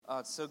Oh,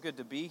 it's so good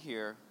to be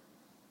here.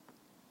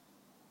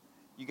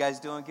 You guys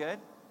doing good?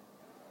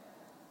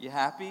 You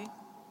happy?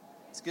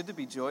 It's good to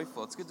be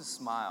joyful. It's good to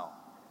smile.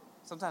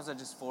 Sometimes I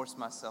just force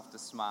myself to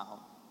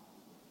smile.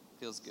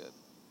 Feels good.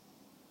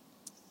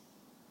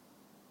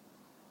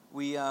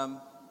 We had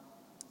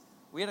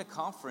a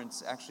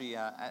conference actually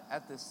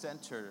at the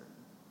center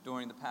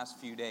during the past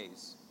few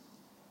days.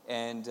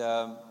 And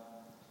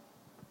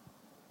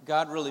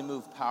God really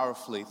moved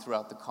powerfully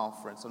throughout the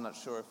conference. I'm not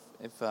sure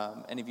if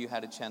any of you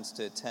had a chance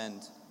to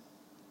attend.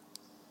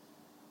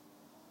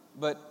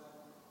 But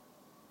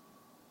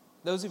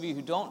those of you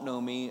who don't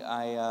know me,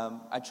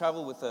 I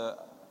traveled with an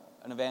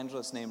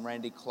evangelist named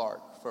Randy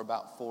Clark for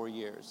about 4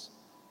 years.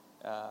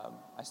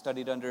 I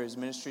studied under his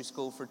ministry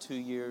school for 2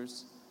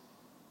 years.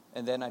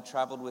 And then I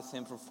traveled with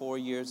him for 4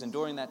 years. And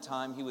during that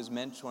time, he was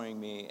mentoring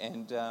me.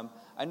 And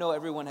I know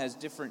everyone has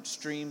different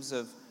streams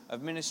of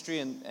ministry.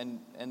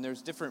 And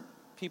there's different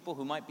people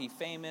who might be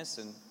famous.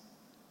 And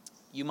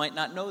you might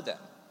not know them.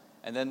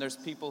 And then there's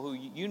people who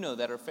you know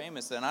that are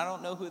famous. And I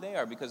don't know who they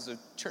are because the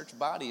church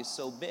body is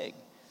so big.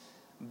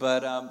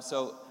 But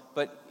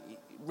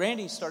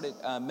Randy started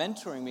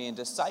mentoring me and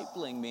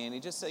discipling me. And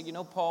he just said,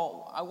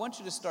 Paul, I want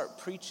you to start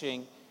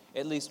preaching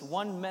at least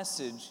one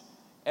message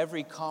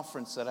every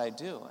conference that I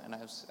do. And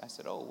I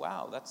said, oh,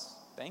 wow,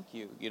 thank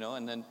you,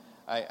 And then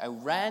I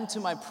ran to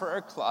my prayer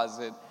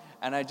closet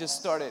and I just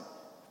started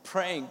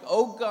praying,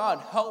 oh, God,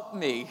 help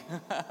me.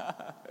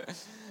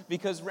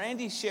 Because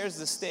Randy shares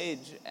the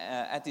stage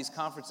at these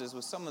conferences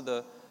with some of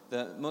the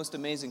most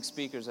amazing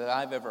speakers that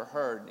I've ever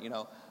heard.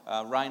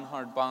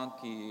 Reinhard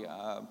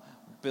Bonnke,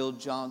 Bill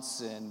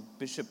Johnson,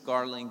 Bishop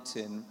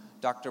Garlington,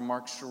 Dr.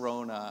 Mark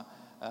Sharona,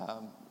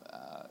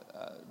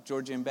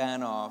 George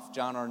Imbanoff,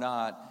 John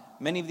Arnott.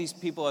 Many of these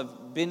people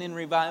have been in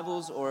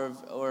revivals or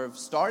have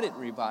started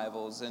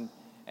revivals,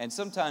 and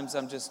sometimes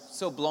I'm just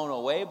so blown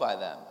away by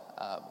them.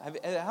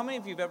 How many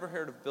of you have ever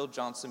heard of Bill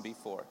Johnson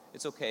before?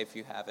 It's okay if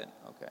you haven't.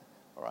 Okay,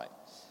 all right.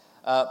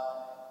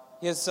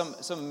 He has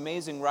some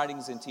amazing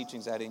writings and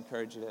teachings I'd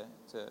encourage you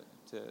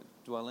to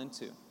dwell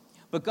into.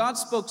 But God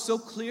spoke so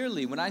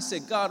clearly when I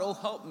said, God, oh,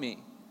 help me.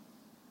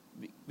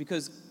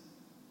 Because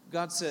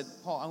God said,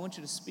 Paul, I want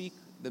you to speak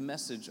the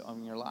message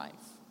on your life.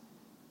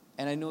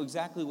 And I knew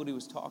exactly what he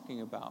was talking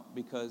about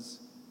because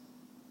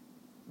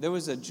there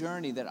was a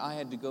journey that I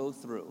had to go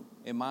through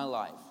in my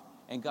life.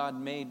 And God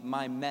made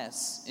my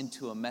mess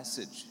into a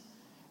message.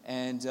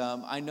 And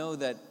I know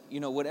that,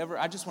 whatever,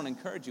 I just want to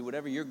encourage you,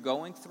 whatever you're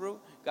going through,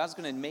 God's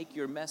going to make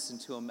your mess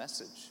into a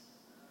message.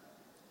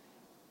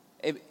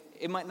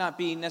 It might not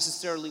be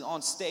necessarily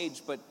on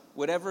stage, but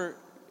whatever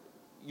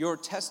your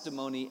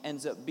testimony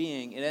ends up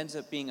being, it ends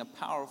up being a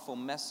powerful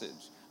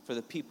message for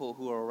the people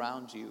who are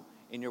around you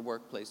in your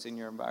workplace, in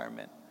your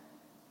environment.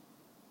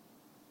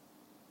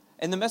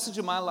 And the message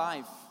of my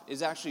life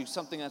is actually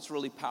something that's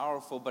really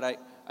powerful, but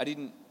I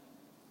didn't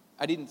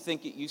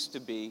think it used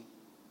to be.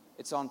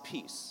 It's on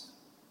peace,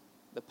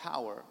 the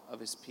power of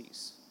his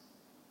peace.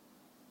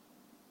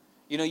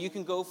 You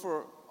can go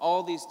for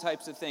all these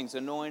types of things,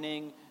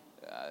 anointing,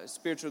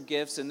 spiritual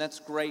gifts, and that's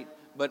great,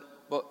 but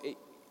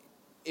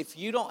if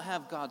you don't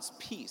have God's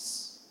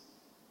peace,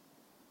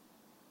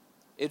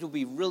 it will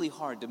be really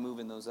hard to move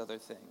in those other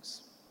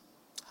things.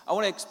 I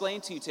want to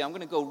explain to you today, I'm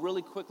going to go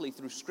really quickly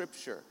through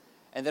Scripture,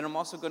 and then I'm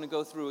also going to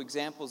go through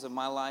examples of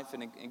my life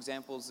and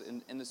examples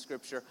in the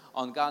Scripture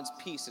on God's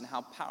peace and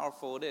how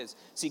powerful it is.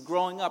 See,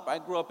 growing up, I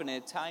grew up in an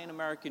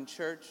Italian-American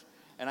church,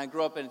 and I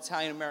grew up in an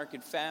Italian-American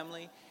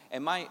family,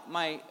 and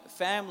my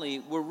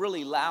family were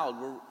really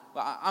loud.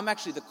 I'm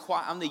actually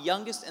I'm the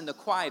youngest and the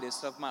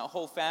quietest of my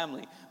whole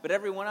family, but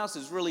everyone else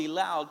is really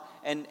loud,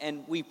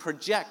 and we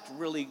project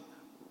really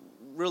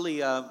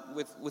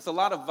with a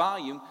lot of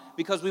volume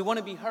because we want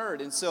to be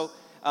heard. And so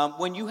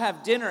when you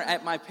have dinner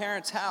at my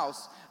parents'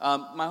 house,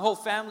 my whole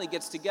family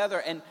gets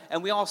together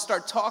and we all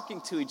start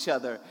talking to each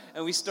other,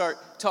 and we start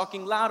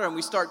talking louder, and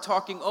we start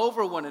talking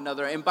over one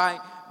another, and by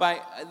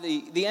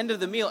the end of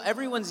the meal,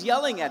 everyone's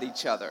yelling at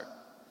each other.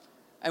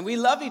 And we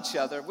love each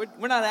other.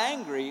 We're not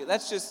angry.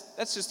 That's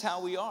just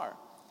how we are.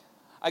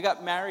 I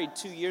got married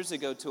 2 years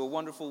ago to a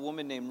wonderful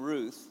woman named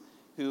Ruth,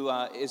 who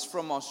is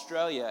from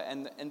Australia,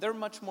 and they're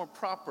much more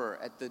proper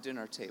at the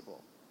dinner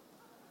table.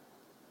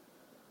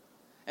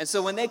 And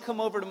so when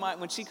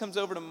she comes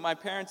over to my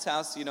parents'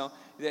 house,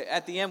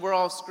 at the end we're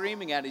all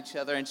screaming at each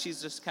other, and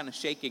she's just kind of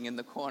shaking in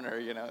the corner,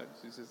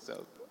 She's just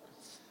so.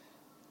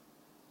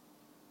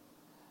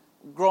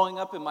 Growing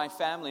up in my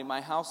family, my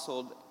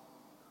household,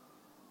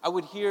 I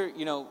would hear,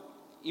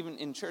 even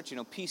in church,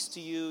 peace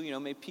to you,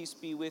 may peace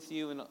be with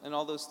you, and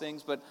all those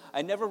things. But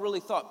I never really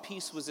thought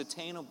peace was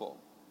attainable.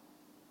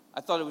 I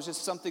thought it was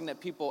just something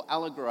that people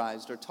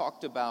allegorized or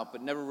talked about,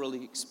 but never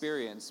really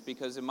experienced,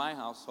 because in my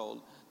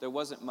household, there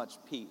wasn't much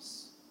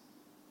peace.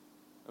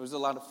 There was a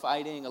lot of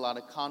fighting, a lot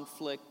of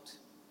conflict,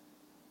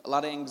 a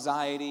lot of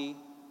anxiety.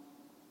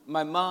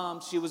 My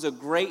mom, she was a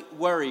great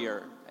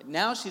worrier.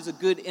 Now she's a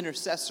good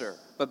intercessor,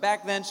 but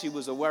back then she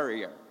was a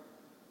worrier.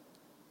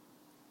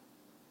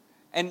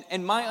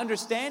 And my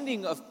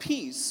understanding of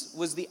peace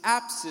was the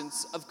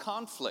absence of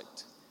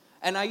conflict.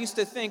 And I used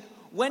to think,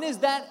 when is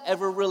that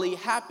ever really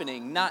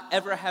happening, not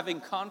ever having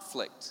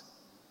conflict?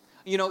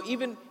 You know,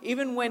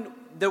 even when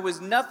there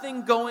was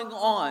nothing going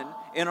on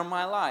in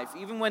my life,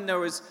 even when there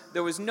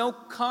was no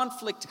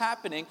conflict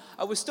happening,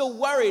 I was still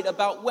worried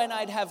about when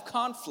I'd have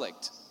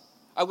conflict.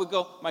 I would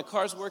go, my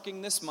car's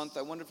working this month.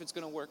 I wonder if it's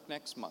going to work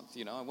next month.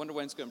 You know, I wonder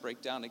when it's going to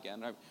break down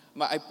again.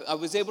 I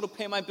was able to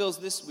pay my bills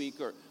this week,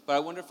 but I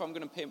wonder if I'm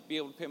going to be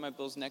able to pay my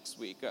bills next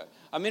week.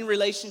 I'm in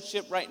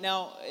relationship right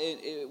now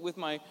with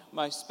my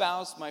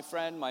spouse, my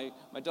friend, my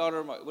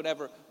daughter,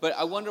 whatever. But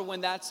I wonder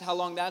how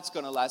long that's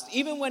going to last.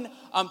 Even when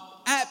I'm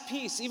at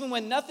peace, even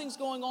when nothing's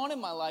going on in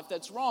my life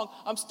that's wrong,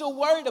 I'm still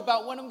worried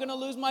about when I'm going to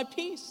lose my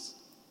peace.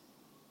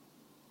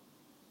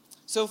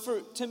 So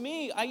to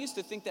me, I used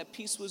to think that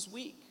peace was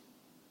weak.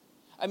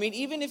 I mean,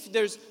 even if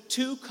there's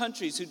two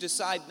countries who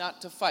decide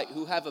not to fight,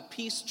 who have a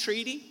peace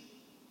treaty,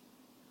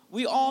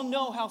 we all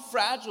know how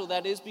fragile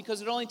that is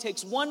because it only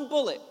takes one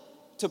bullet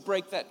to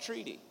break that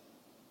treaty.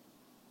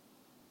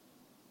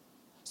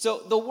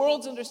 So the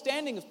world's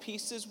understanding of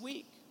peace is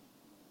weak.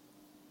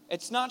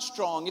 It's not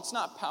strong, it's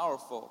not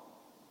powerful.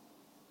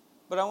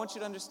 But I want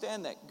you to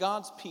understand that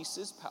God's peace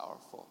is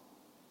powerful.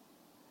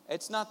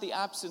 It's not the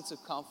absence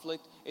of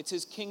conflict, it's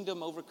His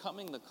kingdom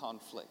overcoming the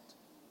conflict.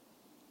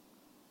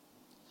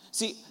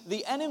 See,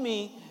 the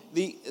enemy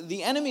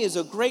is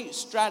a great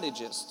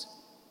strategist.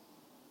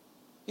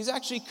 He's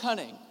actually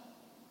cunning.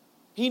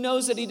 He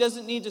knows that he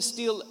doesn't need to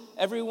steal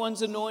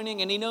everyone's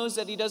anointing, and he knows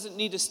that he doesn't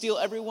need to steal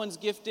everyone's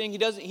gifting.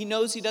 He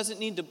knows he doesn't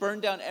need to burn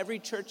down every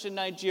church in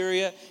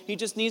Nigeria. He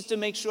just needs to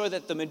make sure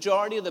that the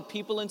majority of the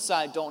people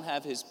inside don't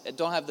have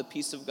the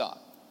peace of God.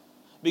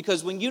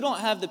 Because when you don't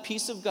have the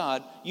peace of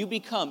God, you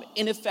become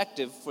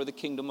ineffective for the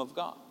kingdom of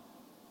God.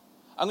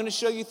 I'm going to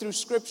show you through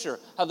Scripture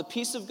how the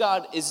peace of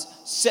God is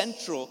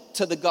central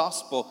to the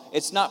gospel.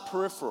 It's not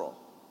peripheral.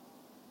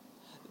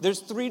 There's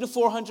 300 to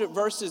 400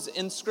 verses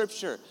in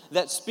Scripture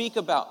that speak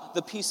about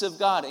the peace of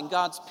God and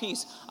God's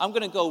peace. I'm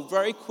going to go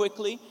very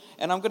quickly,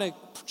 and I'm going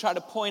to try to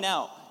point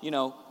out,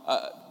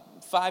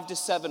 5 to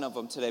 7 of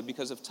them today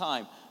because of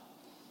time.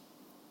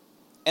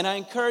 And I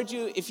encourage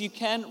you, if you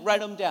can, write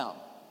them down.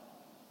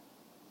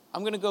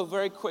 I'm going to go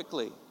very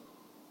quickly.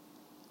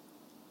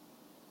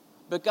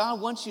 But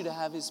God wants you to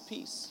have His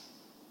peace.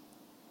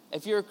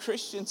 If you're a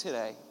Christian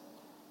today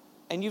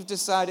and you've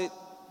decided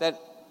that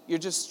you're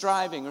just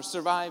striving or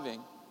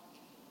surviving,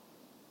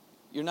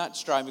 you're not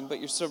striving, but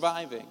you're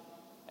surviving,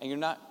 and you're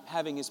not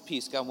having His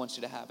peace, God wants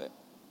you to have it.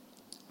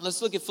 Let's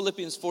look at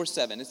Philippians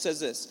 4:7. It says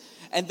this,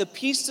 "And the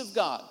peace of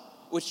God,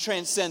 which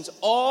transcends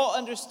all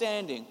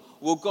understanding,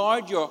 will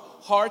guard your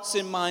hearts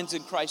and minds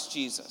in Christ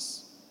Jesus."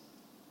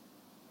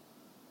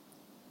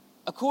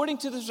 According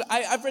to this,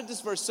 I've read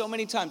this verse so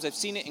many times. I've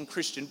seen it in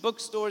Christian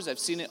bookstores. I've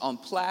seen it on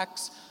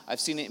plaques.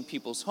 I've seen it in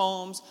people's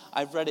homes.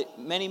 I've read it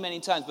many, many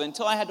times. But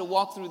until I had to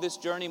walk through this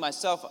journey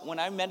myself, when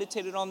I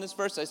meditated on this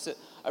verse,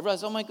 I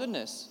realized, oh my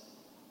goodness.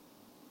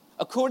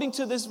 According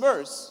to this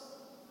verse,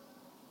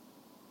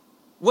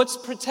 what's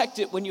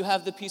protected when you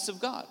have the peace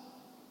of God?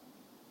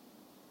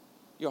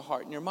 Your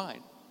heart and your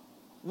mind.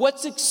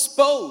 What's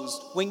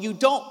exposed when you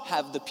don't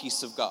have the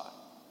peace of God?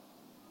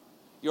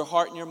 Your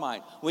heart and your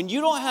mind. When you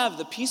don't have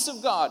the peace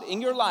of God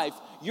in your life,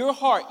 your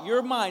heart,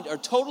 your mind are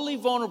totally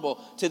vulnerable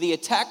to the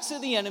attacks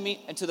of the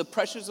enemy and to the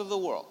pressures of the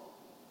world.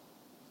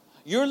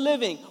 You're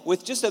living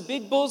with just a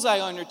big bullseye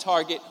on your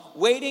target,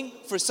 waiting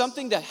for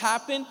something to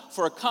happen,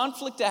 for a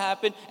conflict to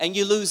happen, and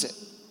you lose it.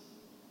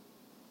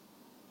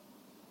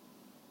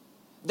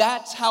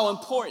 That's how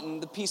important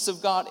the peace of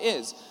God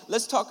is.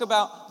 Let's talk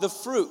about the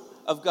fruit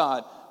of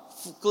God.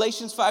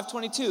 Galatians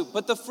 5:22,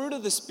 but the fruit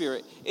of the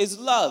Spirit is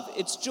love,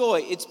 it's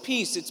joy, it's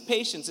peace, it's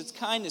patience, it's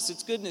kindness,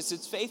 it's goodness,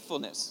 it's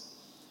faithfulness.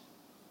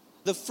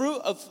 The fruit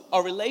of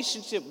our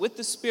relationship with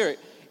the Spirit,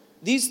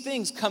 these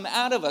things come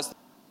out of us.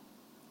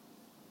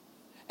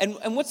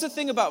 And what's the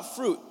thing about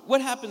fruit? What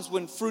happens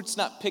when fruit's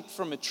not picked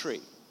from a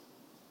tree?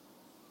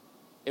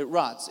 It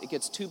rots. It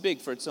gets too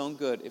big for its own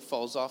good. It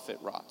falls off, it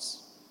rots.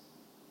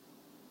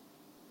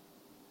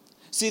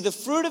 See, the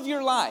fruit of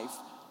your life,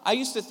 I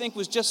used to think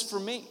was just for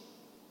me.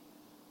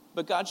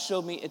 But God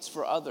showed me it's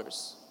for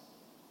others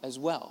as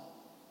well.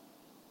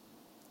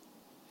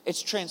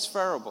 It's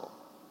transferable.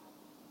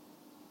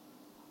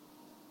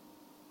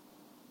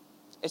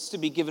 It's to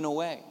be given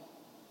away.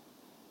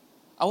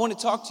 I want to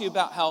talk to you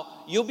about how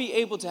you'll be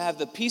able to have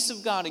the peace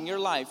of God in your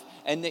life,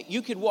 and that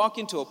you could walk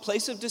into a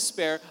place of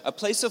despair, a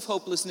place of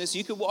hopelessness.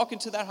 You could walk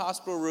into that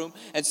hospital room,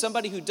 and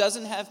somebody who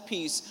doesn't have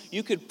peace,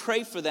 you could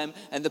pray for them,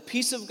 and the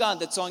peace of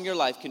God that's on your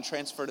life can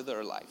transfer to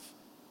their life,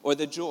 or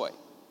the joy.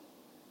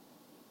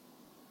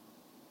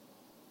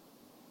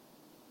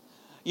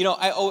 You know,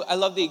 I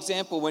love the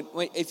example when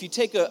if you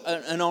take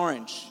an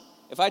orange.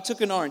 If I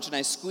took an orange and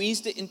I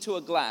squeezed it into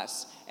a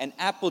glass and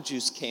apple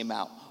juice came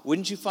out,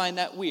 wouldn't you find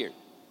that weird?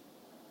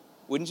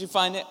 Wouldn't you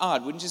find it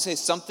odd? Wouldn't you say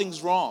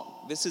something's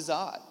wrong? This is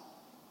odd.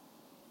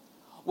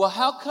 Well,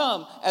 how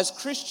come as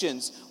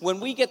Christians, when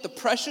we get the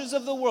pressures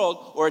of the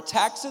world or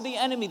attacks of the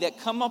enemy that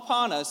come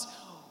upon us,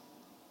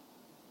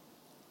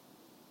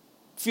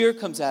 Fear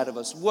comes out of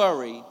us,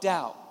 worry,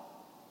 doubt,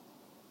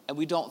 and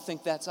we don't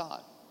think that's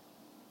odd.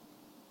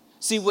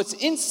 See, what's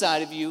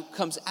inside of you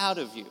comes out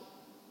of you.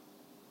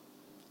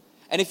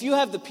 And if you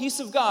have the peace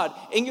of God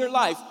in your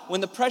life,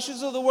 when the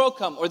pressures of the world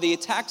come or the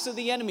attacks of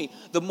the enemy,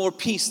 the more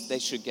peace they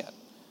should get,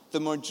 the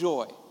more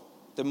joy,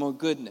 the more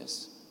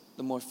goodness,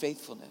 the more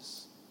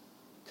faithfulness,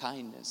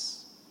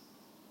 kindness.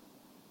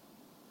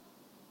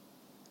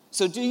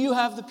 So do you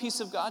have the peace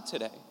of God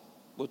today?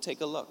 We'll take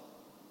a look.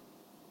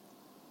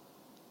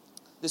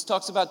 This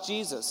talks about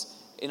Jesus.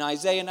 In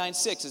Isaiah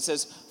 9:6, it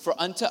says, "For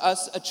unto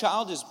us a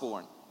child is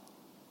born,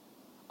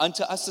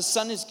 unto us a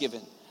son is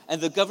given, and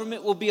the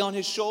government will be on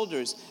his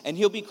shoulders, and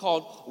he'll be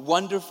called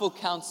Wonderful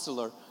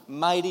Counselor,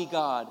 Mighty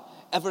God,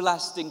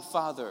 Everlasting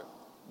Father,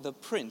 the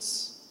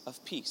Prince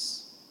of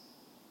Peace."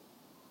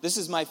 This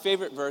is my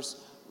favorite verse.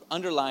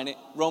 Underline it,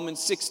 Romans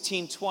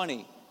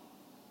 16:20.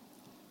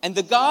 "And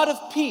the God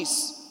of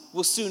peace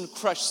will soon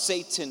crush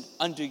Satan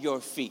under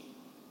your feet."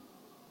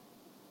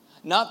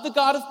 Not the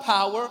God of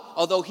power,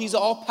 although he's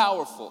all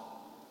powerful.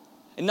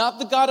 And not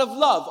the God of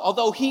love,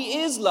 although he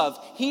is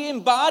love. He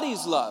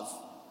embodies love.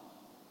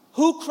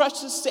 Who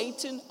crushes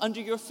Satan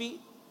under your feet?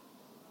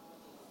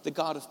 The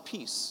God of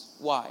peace.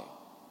 Why?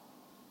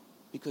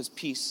 Because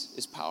peace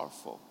is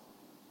powerful.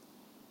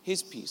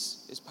 His peace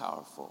is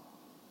powerful.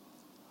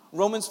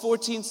 Romans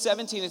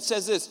 14:17, it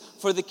says this,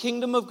 "For the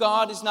kingdom of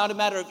God is not a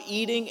matter of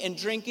eating and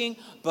drinking,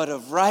 but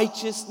of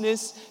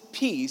righteousness,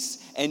 peace,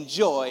 and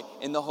joy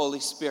in the Holy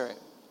Spirit."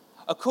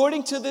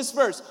 According to this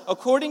verse,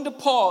 according to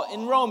Paul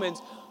in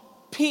Romans,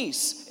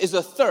 peace is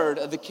a third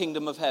of the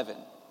kingdom of heaven.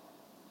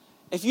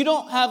 If you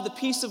don't have the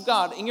peace of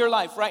God in your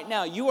life right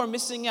now, you are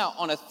missing out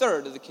on a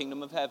third of the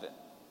kingdom of heaven.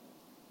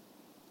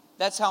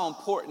 That's how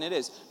important it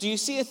is. Do you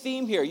see a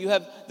theme here? You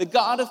have the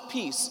God of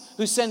peace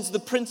who sends the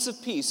Prince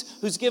of Peace,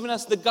 who's given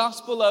us the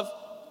gospel of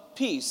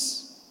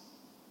peace,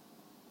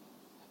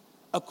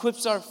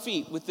 equips our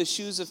feet with the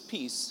shoes of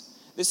peace.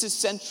 This is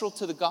central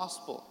to the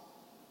gospel.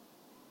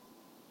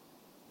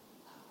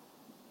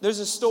 There's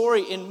a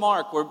story in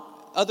Mark where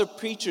other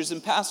preachers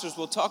and pastors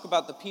will talk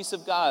about the peace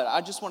of God.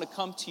 I just want to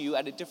come to you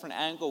at a different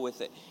angle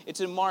with it. It's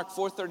in Mark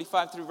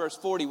 4:35 through verse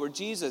 40, where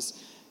Jesus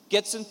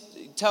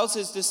tells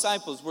his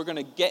disciples, we're going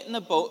to get in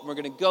the boat and we're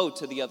going to go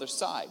to the other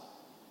side.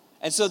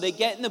 And so they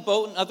get in the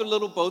boat, and other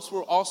little boats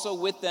were also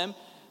with them.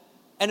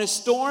 And a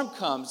storm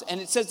comes, and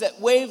it says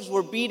that waves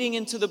were beating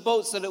into the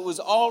boat so that it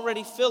was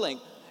already filling.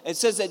 It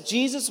says that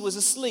Jesus was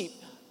asleep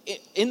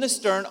in the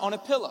stern on a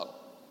pillow.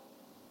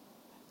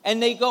 And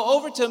they go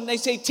over to him and they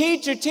say,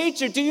 "Teacher,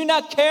 teacher, do you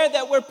not care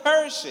that we're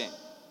perishing?"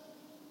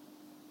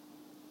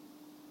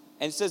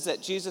 And it says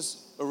that Jesus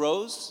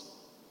arose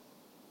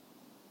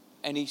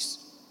and he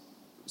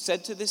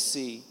said to the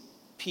sea,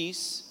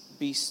 "Peace,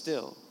 be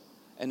still."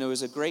 And there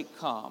was a great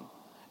calm.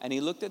 And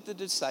he looked at the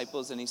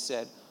disciples and he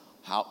said,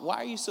 "Why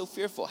are you so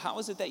fearful? How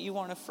is it that you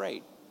aren't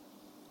afraid?"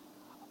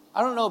 I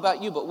don't know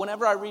about you, but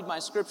whenever I read my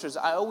scriptures,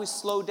 I always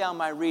slow down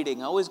my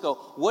reading. I always go,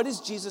 what is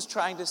Jesus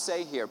trying to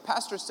say here?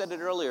 Pastor said it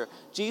earlier.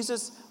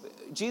 Jesus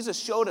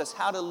showed us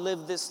how to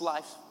live this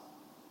life.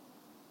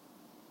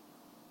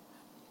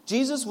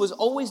 Jesus was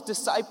always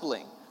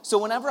discipling. So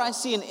whenever I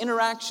see an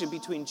interaction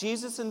between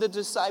Jesus and the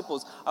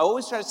disciples, I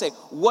always try to say,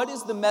 what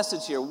is the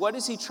message here? What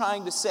is he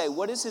trying to say?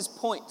 What is his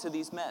point to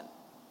these men?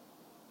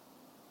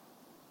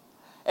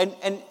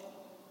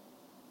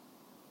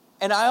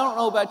 And I don't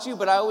know about you,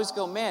 but I always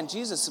go, man,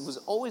 Jesus was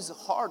always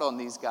hard on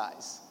these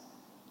guys.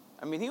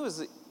 I mean, he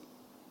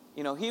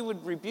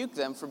would rebuke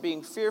them for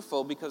being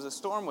fearful because a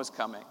storm was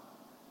coming.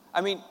 I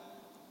mean,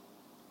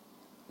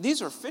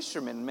 these are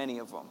fishermen, many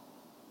of them.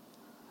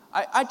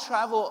 I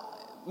travel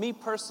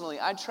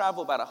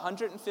about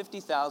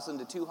 150,000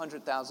 to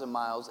 200,000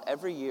 miles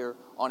every year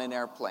on an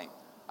airplane.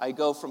 I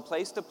go from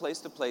place to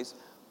place to place,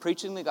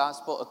 preaching the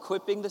gospel,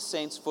 equipping the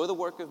saints for the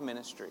work of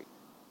ministry.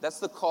 That's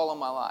the call of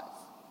my life.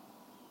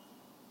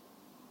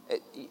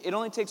 It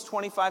only takes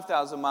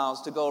 25,000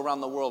 miles to go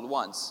around the world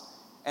once.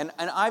 And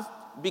I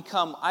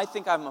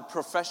think I'm a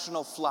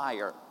professional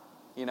flyer.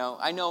 You know,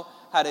 I know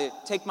how to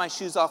take my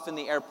shoes off in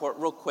the airport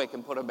real quick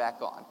and put them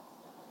back on.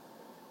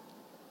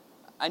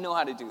 I know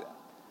how to do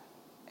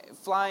that.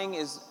 Flying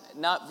is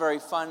not very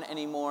fun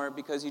anymore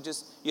because you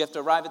have to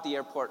arrive at the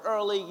airport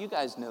early. You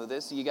guys know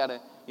this. You gotta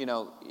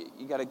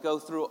go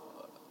through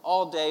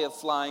all day of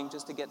flying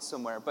just to get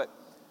somewhere. But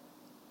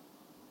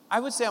I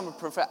would say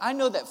I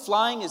know that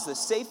flying is the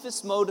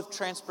safest mode of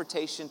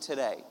transportation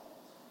today.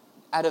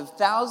 Out of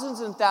thousands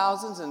and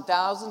thousands and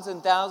thousands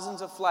and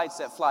thousands of flights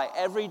that fly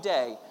every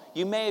day,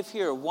 you may have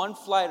heard one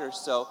flight or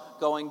so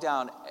going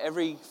down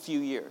every few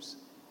years.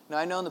 Now,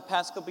 I know in the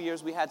past couple of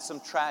years we had some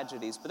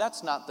tragedies, but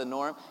that's not the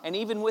norm. And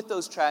even with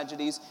those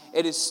tragedies,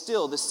 it is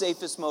still the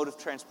safest mode of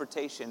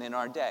transportation in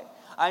our day.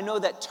 I know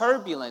that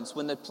turbulence,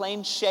 when the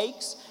plane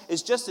shakes,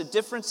 is just a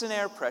difference in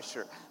air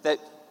pressure. That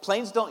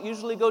planes don't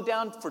usually go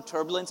down for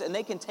turbulence, and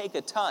they can take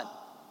a ton.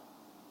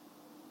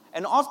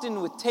 And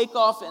often with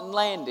takeoff and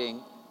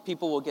landing,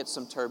 people will get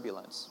some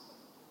turbulence.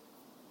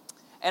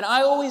 And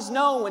I always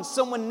know when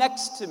someone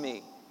next to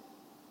me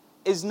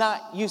is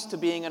not used to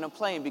being in a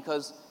plane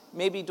because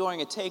maybe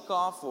during a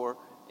takeoff or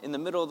in the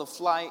middle of the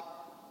flight,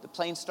 the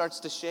plane starts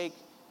to shake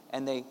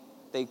and they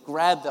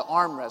grab the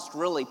armrest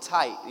really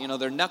tight. You know,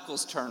 their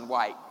knuckles turn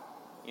white,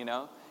 you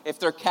know. If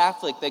they're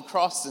Catholic, they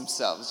cross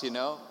themselves, you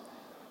know.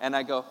 And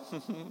I go,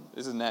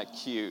 isn't that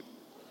cute?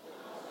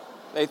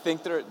 They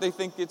think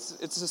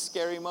it's a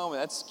scary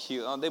moment. That's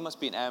cute. Oh, they must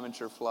be an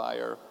amateur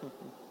flyer.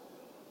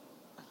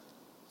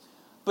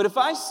 But if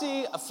I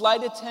see a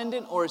flight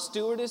attendant or a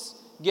stewardess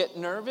get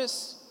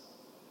nervous,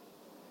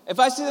 if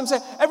I see them say,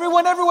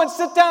 everyone,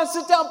 sit down,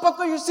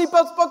 buckle your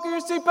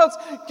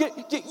seatbelts,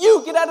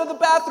 get out of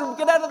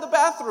the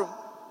bathroom,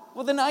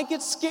 well, then I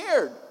get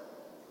scared.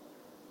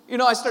 You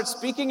know, I start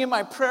speaking in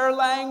my prayer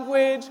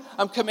language.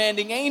 I'm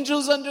commanding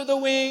angels under the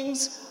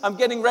wings. I'm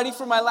getting ready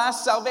for my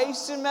last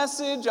salvation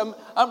message.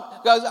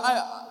 Guys,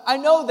 I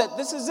know that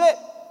this is it.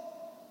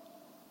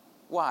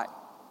 Why?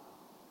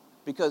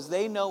 Because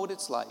they know what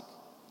it's like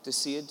to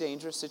see a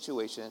dangerous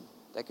situation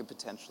that could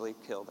potentially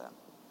kill them.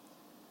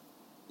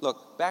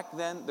 Look, back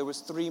then, there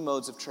was 3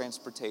 modes of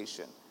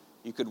transportation.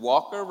 You could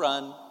walk or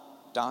run,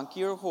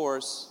 donkey or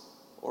horse,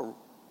 or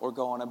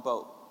go on a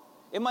boat.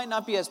 It might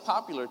not be as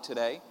popular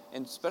today,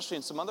 and especially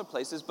in some other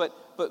places, but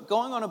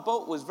going on a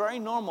boat was very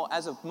normal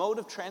as a mode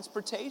of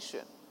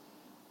transportation.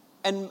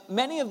 And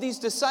many of these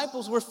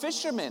disciples were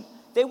fishermen.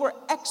 They were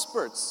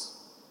experts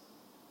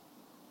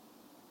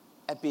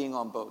at being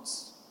on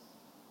boats.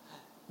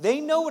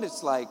 They know what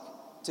it's like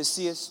to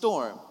see a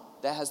storm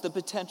that has the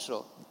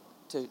potential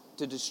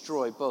to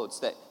destroy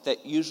boats,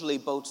 that usually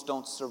boats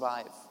don't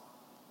survive.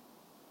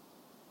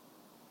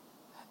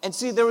 And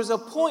see, there was a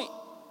point,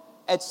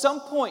 at some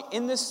point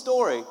in this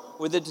story,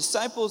 where the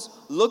disciples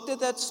looked at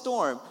that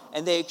storm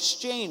and they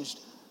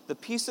exchanged the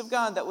peace of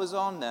God that was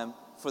on them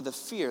for the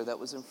fear that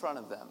was in front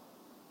of them.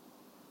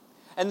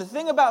 And the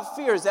thing about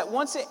fear is that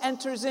once it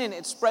enters in,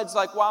 it spreads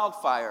like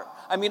wildfire.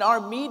 I mean, our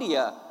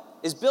media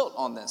is built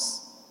on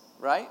this,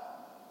 right?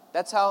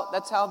 That's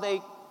how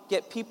they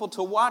get people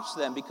to watch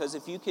them, because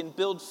if you can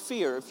build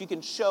fear, if you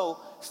can show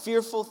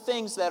fearful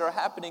things that are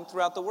happening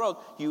throughout the world,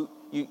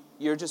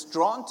 you're just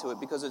drawn to it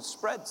because it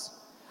spreads.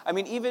 I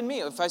mean, even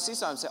me, if I see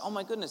something, I say, oh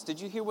my goodness, you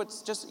didn't hear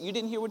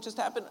what just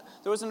happened?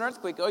 There was an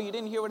earthquake. Oh, you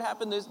didn't hear what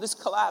happened? This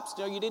collapsed.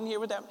 You didn't hear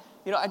what happened?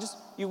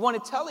 You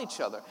want to tell each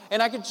other.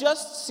 And I could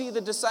just see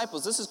the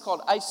disciples. This is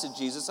called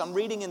eisegesis. I'm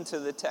reading into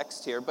the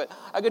text here, but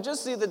I could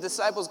just see the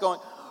disciples going,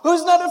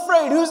 who's not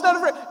afraid? Who's not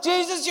afraid?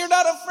 Jesus, you're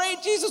not afraid.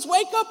 Jesus,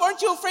 wake up.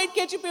 Aren't you afraid?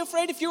 Can't you be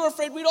afraid? If you were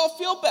afraid, we'd all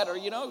feel better,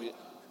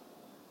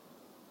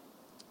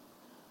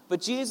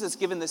 But Jesus,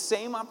 given the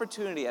same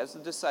opportunity as the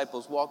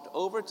disciples, walked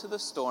over to the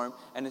storm,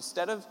 and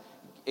instead of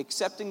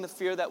accepting the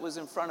fear that was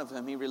in front of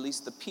him, he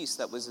released the peace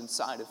that was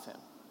inside of him.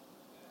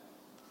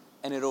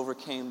 And it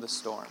overcame the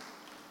storm.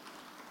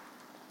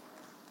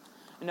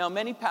 Now,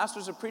 many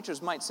pastors or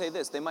preachers might say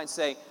this. They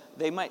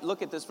might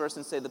look at this verse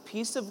and say, the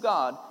peace of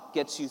God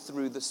gets you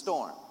through the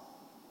storm.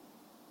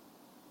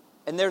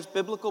 And there's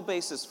biblical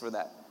basis for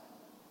that.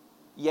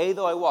 Yea,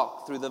 though I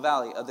walk through the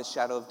valley of the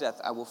shadow of death,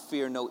 I will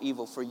fear no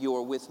evil, for you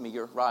are with me.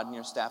 Your rod and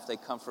your staff, they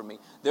comfort me.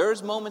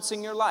 There's moments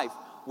in your life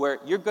where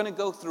you're going to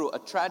go through a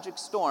tragic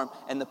storm,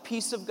 and the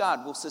peace of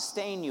God will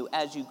sustain you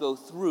as you go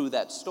through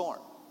that storm.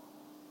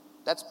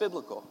 That's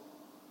biblical.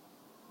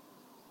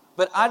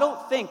 But I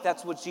don't think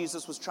that's what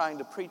Jesus was trying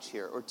to preach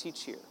here or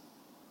teach here.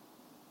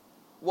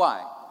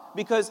 Why?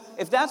 Because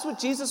if that's what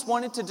Jesus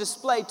wanted to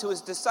display to his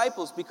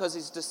disciples, because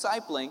he's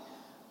discipling,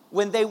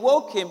 when they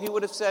woke him, he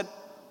would have said,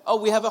 oh,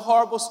 we have a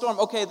horrible storm.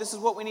 Okay, this is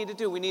what we need to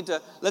do. We need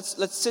to,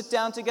 let's sit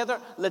down together.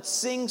 Let's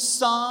sing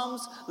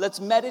psalms. Let's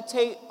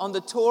meditate on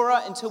the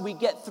Torah until we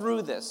get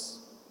through this.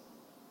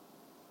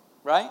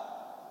 Right?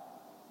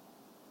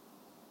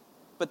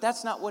 But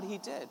that's not what he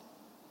did.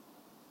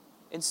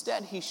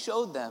 Instead, he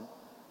showed them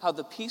how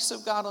the peace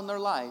of God on their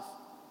life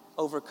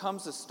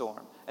overcomes the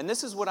storm. And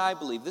this is what I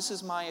believe. This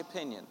is my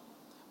opinion.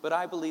 But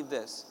I believe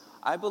this.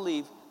 I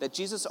believe that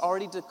Jesus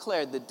already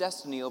declared the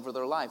destiny over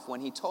their life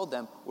when he told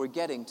them, we're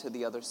getting to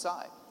the other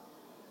side.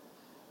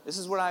 This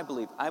is what I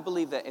believe. I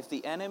believe that if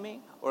the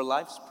enemy or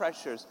life's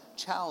pressures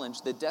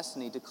challenge the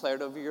destiny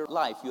declared over your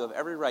life, you have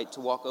every right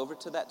to walk over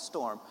to that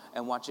storm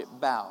and watch it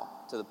bow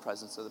to the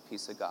presence of the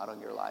peace of God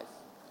on your life.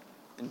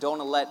 And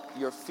don't let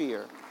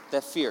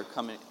that fear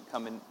come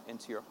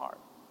into your heart.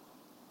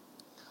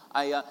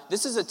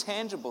 This is a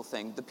tangible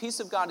thing. The peace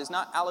of God is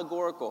not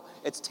allegorical.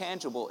 It's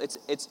tangible.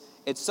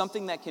 It's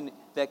something that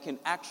can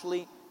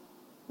actually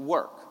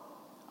work.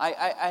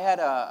 I had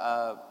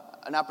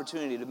an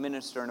opportunity to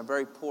minister in a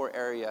very poor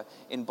area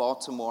in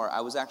Baltimore. I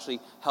was actually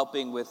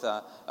helping with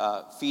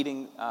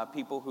feeding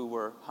people who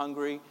were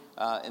hungry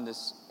in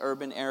this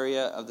urban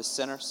area of the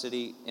center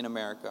city in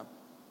America,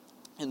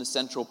 in the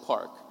Central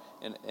Park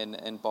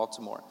in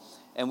Baltimore.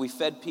 And we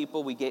fed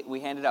people. We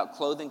handed out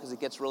clothing because it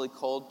gets really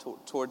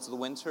cold towards the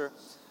winter.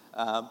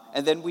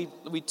 And then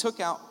we took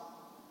out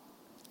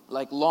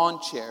like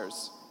lawn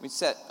chairs. We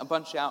set a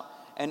bunch out.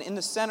 And in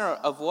the center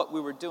of what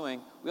we were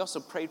doing, we also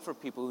prayed for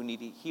people who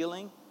needed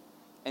healing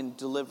and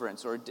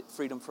deliverance or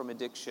freedom from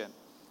addiction.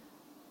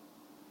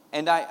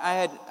 And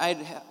I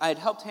had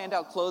helped hand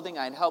out clothing.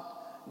 I had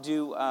helped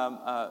do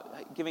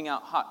giving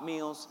out hot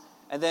meals.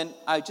 And then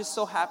I just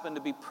so happened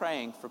to be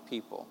praying for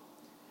people.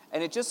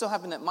 And it just so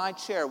happened that my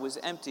chair was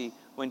empty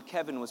when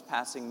Kevin was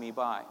passing me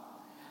by.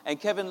 And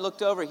Kevin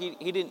looked over.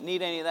 He didn't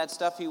need any of that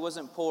stuff. He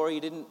wasn't poor. He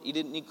didn't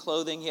need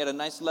clothing. He had a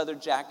nice leather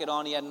jacket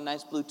on. He had a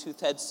nice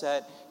Bluetooth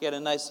headset. He had a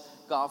nice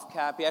golf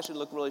cap. He actually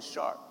looked really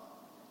sharp.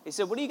 He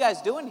said, "What are you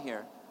guys doing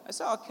here?" I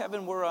said, "Oh,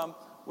 Kevin,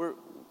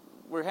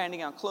 we're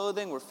handing out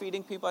clothing. We're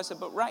feeding people." I said,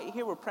 "But right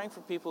here, we're praying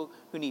for people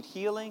who need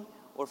healing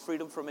or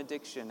freedom from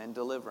addiction and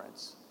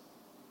deliverance."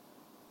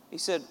 He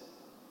said,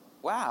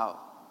 "Wow."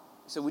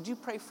 I said, "Would you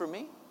pray for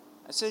me?"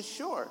 I said,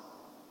 "Sure."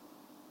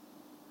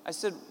 I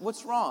said,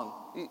 "What's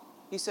wrong?"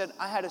 He said,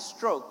 "I had a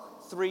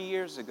stroke 3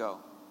 years ago."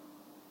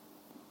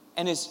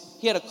 And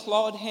he had a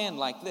clawed hand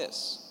like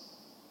this.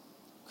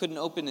 Couldn't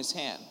open his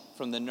hand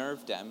from the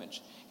nerve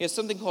damage. He has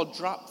something called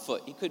drop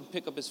foot. He couldn't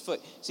pick up his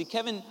foot. See,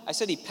 Kevin, I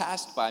said he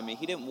passed by me.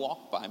 He didn't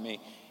walk by me.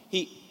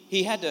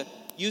 He had to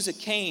use a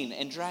cane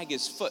and drag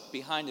his foot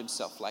behind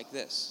himself like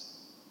this.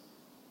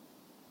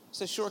 I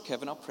said, "Sure,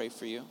 Kevin, I'll pray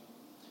for you."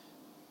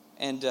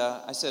 And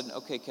I said,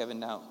 "Okay, Kevin,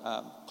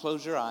 now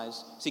close your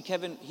eyes." See,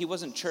 Kevin, he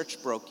wasn't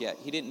church broke yet.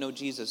 He didn't know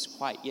Jesus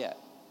quite yet.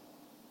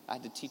 I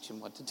had to teach him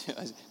what to do.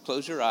 I said,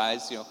 "Close your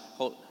eyes,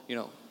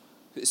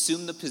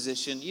 assume the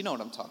position." You know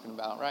what I'm talking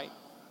about, right?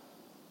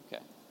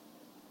 Okay.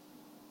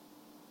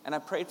 And I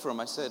prayed for him.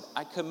 I said,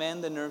 "I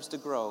command the nerves to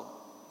grow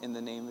in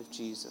the name of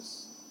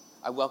Jesus.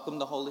 I welcome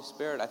the Holy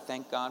Spirit. I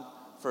thank God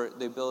for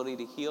the ability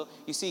to heal."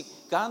 You see,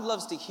 God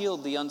loves to heal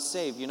the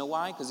unsaved. You know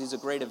why? Because he's a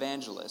great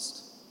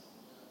evangelist.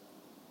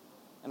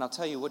 And I'll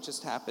tell you what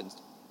just happened.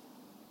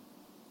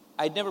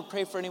 I'd never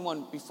prayed for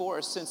anyone before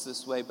or since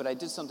this way, but I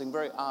did something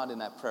very odd in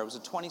that prayer. It was a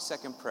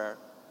 20-second prayer.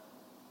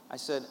 I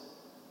said,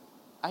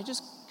 "I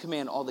just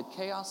command all the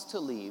chaos to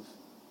leave,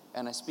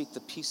 and I speak the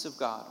peace of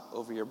God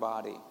over your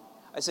body."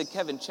 I said,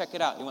 "Kevin, check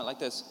it out." He went like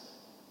this.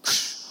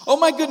 "Oh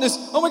my goodness,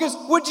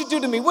 what'd you do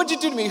to me? What'd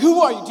you do to me?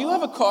 Who are you? Do you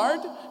have a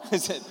card?" I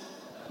said,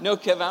 "No,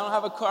 Kevin, I don't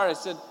have a card."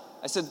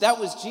 I said, "That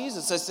was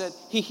Jesus." I said,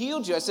 "He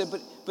healed you." I said,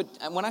 but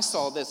when I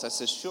saw this, I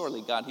said,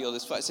 "Surely God healed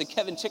his foot." I said,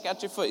 "Kevin, check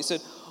out your foot." He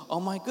said, oh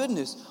my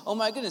goodness.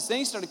 Then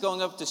he started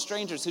going up to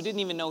strangers who didn't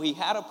even know he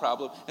had a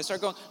problem and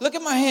started going, "Look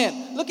at my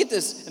hand, look at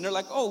this." And they're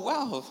like, "Oh,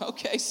 wow,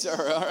 okay,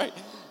 sir, all right."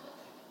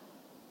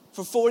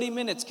 For 40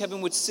 minutes,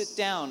 Kevin would sit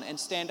down and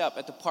stand up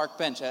at the park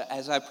bench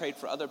as I prayed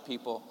for other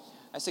people.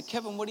 I said,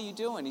 "Kevin, what are you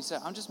doing?" He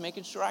said, "I'm just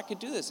making sure I could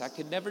do this. I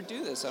could never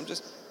do this.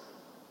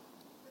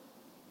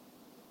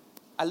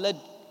 I led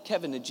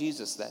Kevin to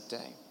Jesus that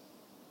day.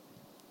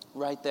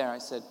 Right there, I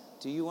said,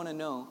 do you want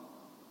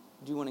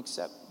to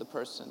accept the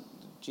person,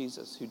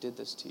 Jesus, who did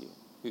this to you,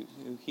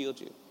 who healed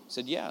you?" He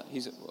said, "Yeah."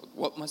 He said, "Well,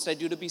 what must I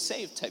do to be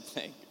saved?" type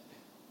thing.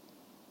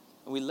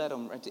 And we led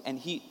him right and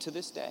he, to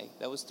this day,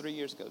 that was 3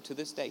 years ago, to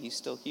this day, he's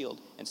still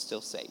healed and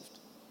still saved.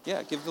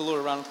 Yeah, give the Lord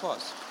a round of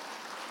applause.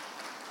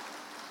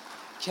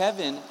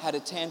 Kevin had a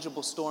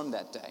tangible storm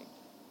that day.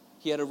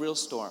 He had a real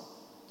storm.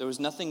 There was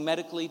nothing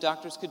medically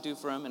doctors could do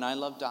for him, and I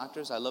love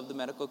doctors. I love the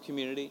medical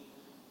community.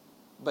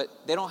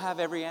 But they don't have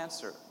every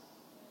answer.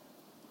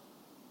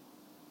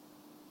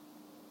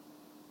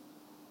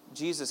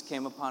 Jesus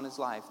came upon his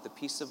life, the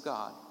peace of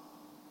God,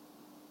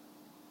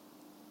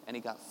 and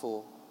he got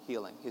full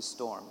healing. His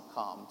storm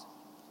calmed.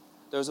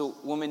 There was a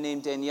woman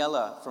named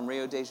Daniela from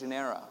Rio de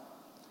Janeiro.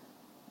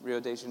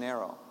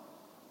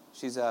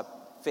 She's a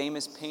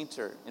famous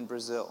painter in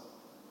Brazil.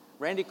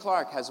 Randy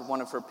Clark has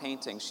one of her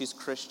paintings. She's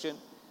Christian.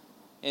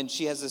 And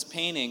she has this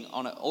painting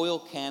on an oil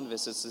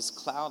canvas. It's this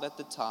cloud at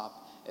the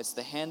top. It's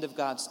the hand of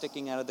God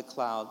sticking out of the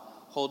cloud,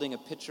 holding a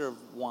pitcher of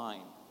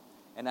wine.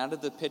 And out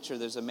of the pitcher,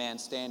 there's a man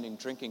standing,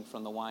 drinking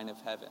from the wine of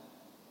heaven.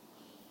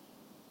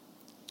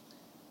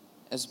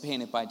 It's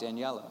painted by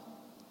Daniela.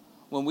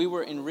 When we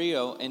were in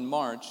Rio in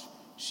March,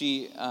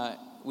 we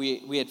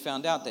had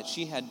found out that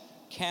she had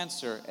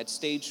cancer at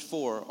stage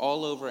 4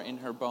 all over in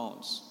her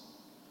bones.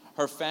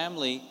 Her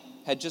family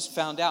had just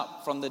found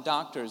out from the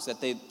doctors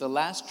that the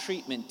last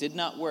treatment did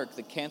not work.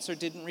 The cancer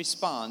didn't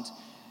respond,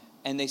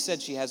 and they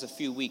said she has a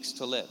few weeks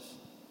to live.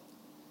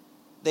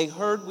 They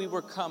heard we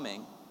were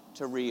coming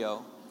to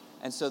Rio,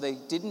 and so they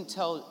didn't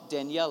tell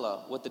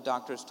Daniela what the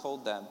doctors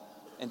told them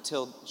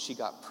until she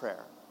got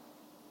prayer.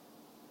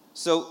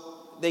 So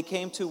they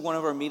came to one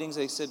of our meetings.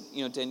 They said,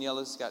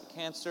 "Daniela's got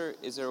cancer.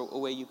 Is there a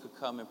way you could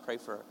come and pray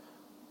for her?"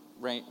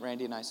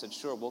 Randy and I said,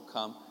 "Sure, we'll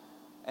come."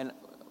 And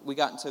we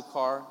got into a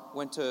car,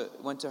 went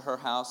to her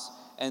house,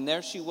 and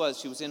there she was.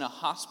 She was in a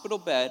hospital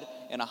bed,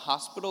 in a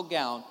hospital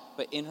gown,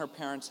 but in her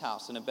parents'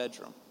 house, in a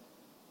bedroom.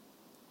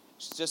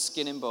 She's just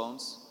skin and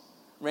bones.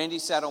 Randy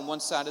sat on one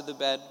side of the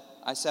bed.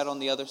 I sat on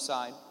the other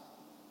side,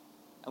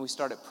 and we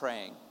started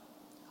praying.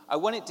 I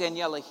wanted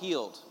Daniela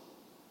healed.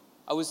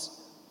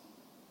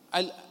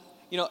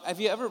 Have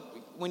you ever,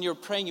 when you're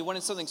praying, you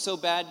wanted something so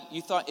bad,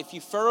 you thought if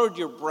you furrowed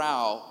your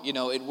brow,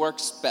 it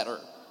works better,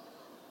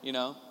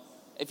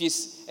 If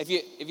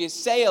you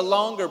say a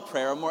longer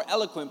prayer, a more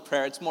eloquent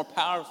prayer, it's more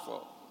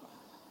powerful.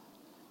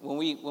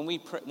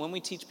 when we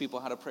teach people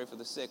how to pray for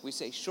the sick, we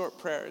say short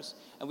prayers,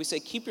 and we say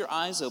keep your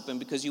eyes open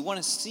because you want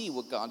to see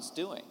what God's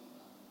doing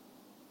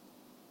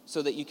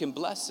so that you can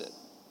bless it.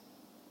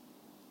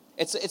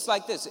 It's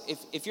like this.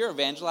 If you're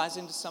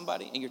evangelizing to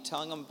somebody and you're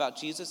telling them about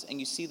Jesus and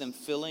you see them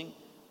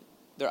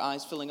their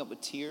eyes filling up with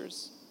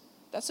tears,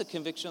 that's a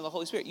conviction of the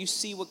Holy Spirit. You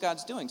see what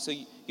God's doing, so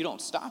you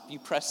don't stop. You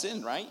press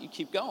in, right? You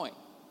keep going.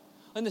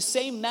 In the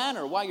same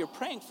manner, while you're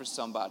praying for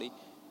somebody,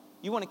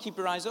 you want to keep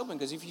your eyes open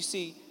because if you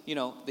see,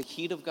 the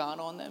heat of God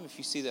on them, if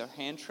you see their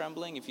hand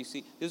trembling,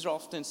 these are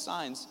often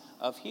signs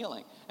of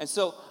healing. And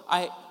so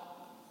I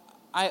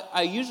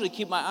usually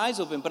keep my eyes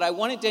open, but I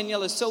wanted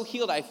Daniela so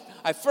healed.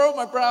 I furrowed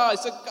my brow. I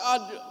said,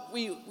 God,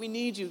 we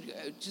need you.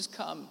 Just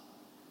come.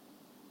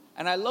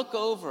 And I look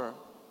over.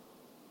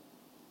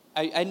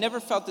 I never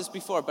felt this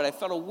before, but I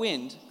felt a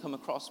wind come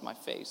across my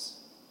face.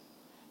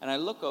 And I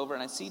look over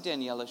and I see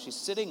Daniela. She's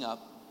sitting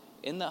up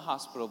in the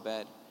hospital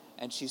bed,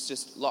 and she's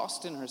just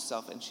lost in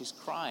herself, and she's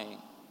crying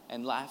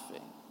and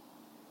laughing.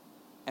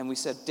 And we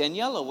said,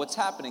 Daniela, what's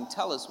happening?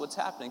 Tell us what's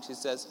happening. She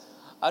says,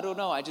 I don't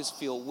know. I just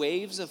feel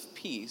waves of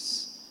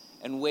peace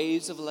and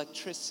waves of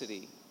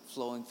electricity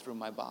flowing through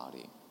my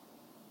body.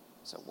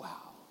 I said,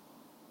 wow.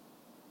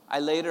 I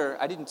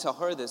didn't tell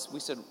her this. We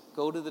said,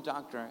 go to the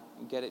doctor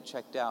and get it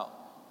checked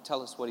out.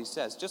 Tell us what he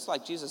says. Just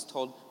like Jesus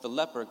told the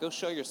leper, go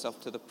show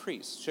yourself to the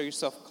priest. Show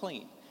yourself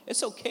clean.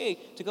 It's okay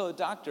to go to a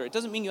doctor. It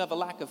doesn't mean you have a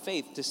lack of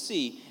faith to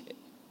see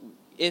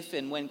if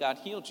and when God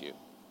healed you.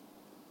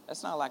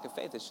 That's not a lack of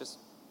faith. It's just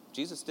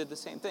Jesus did the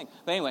same thing.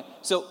 But anyway,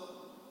 so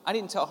I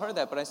didn't tell her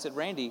that, but I said,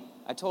 Randy,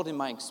 I told him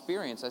my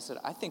experience. I said,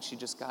 I think she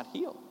just got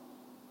healed.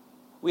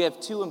 We have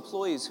 2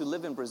 employees who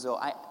live in Brazil.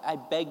 I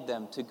begged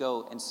them to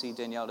go and see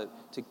Danielle,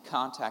 to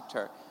contact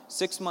her.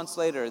 6 months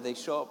later, they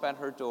show up at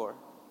her door,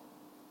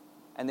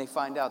 and they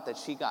find out that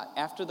she got,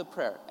 after the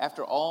prayer,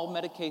 after all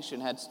medication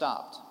had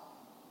stopped,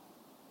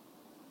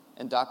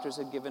 and doctors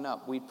had given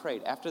up, we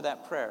prayed. After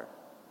that prayer,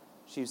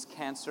 she was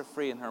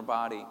cancer-free in her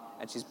body,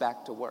 and she's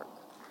back to work.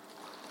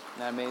 Isn't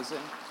that amazing?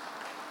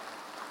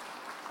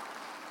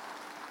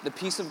 The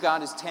peace of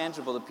God is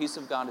tangible. The peace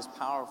of God is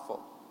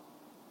powerful.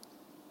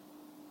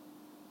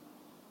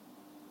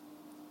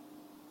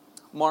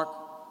 Mark,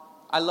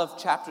 I love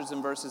chapters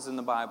and verses in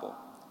the Bible.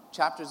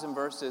 Chapters and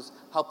verses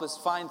help us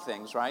find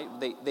things, right?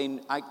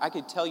 I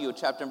could tell you a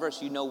chapter and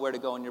verse. You know where to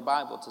go in your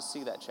Bible to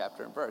see that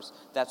chapter and verse.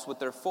 That's what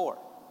they're for.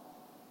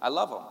 I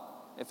love them.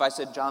 If I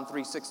said John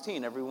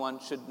 3:16, everyone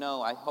should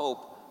know, I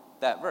hope,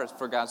 that verse.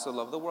 For God so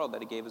loved the world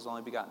that he gave his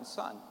only begotten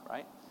son,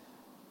 right?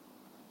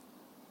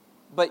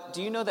 But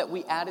do you know that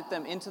we added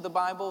them into the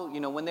Bible?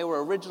 When they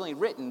were originally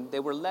written, they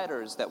were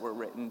letters that were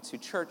written to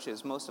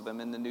churches, most of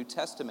them in the New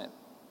Testament.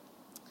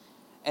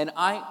 And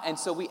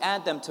so we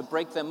add them to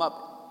break them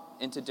up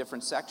into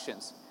different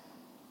sections.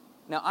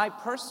 Now, I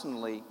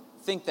personally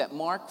think that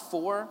Mark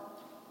 4,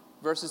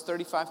 verses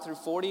 35 through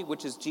 40,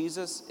 which is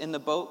Jesus in the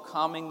boat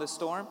calming the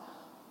storm,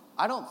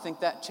 I don't think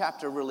that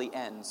chapter really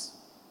ends.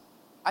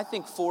 I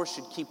think 4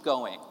 should keep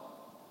going.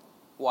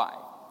 Why?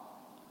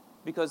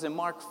 Because in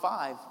Mark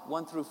 5,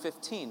 1 through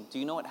 15, do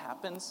you know what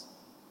happens?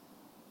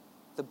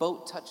 The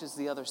boat touches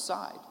the other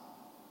side.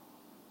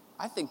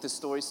 I think the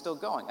story's still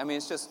going. I mean,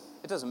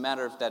 it doesn't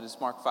matter if that is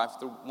Mark 5,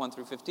 1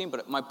 through 15,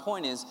 but my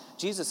point is,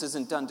 Jesus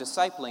isn't done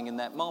discipling in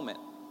that moment.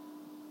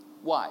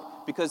 Why?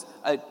 Because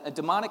a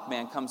demonic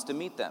man comes to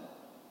meet them.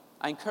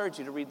 I encourage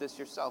you to read this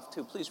yourself,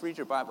 too. Please read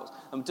your Bibles.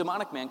 A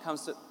demonic man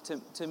comes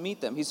to meet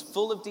them. He's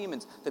full of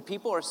demons. The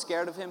people are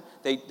scared of him.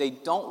 They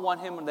don't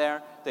want him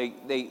there.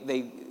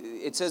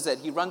 It says that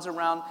he runs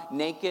around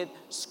naked,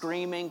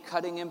 screaming,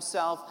 cutting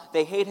himself.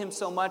 They hate him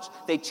so much,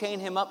 they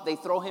chain him up. They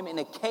throw him in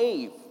a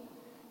cave.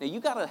 Now, you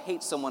got to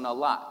hate someone a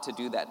lot to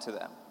do that to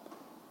them.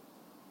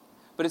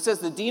 But it says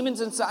the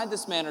demons inside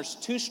this man are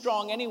too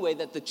strong anyway,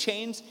 that the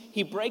chains,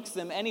 he breaks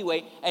them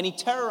anyway, and he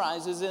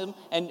terrorizes them,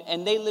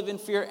 and they live in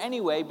fear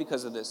anyway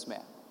because of this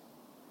man.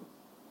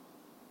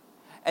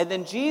 And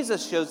then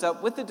Jesus shows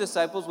up with the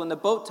disciples. When the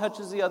boat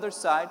touches the other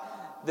side,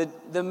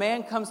 the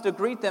man comes to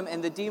greet them,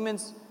 and the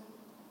demons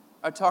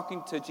are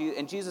talking to Jesus,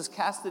 and Jesus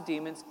casts the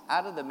demons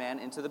out of the man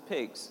into the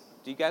pigs.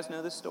 Do you guys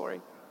know this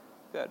story?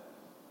 Good.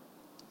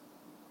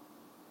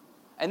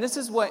 And this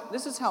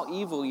is how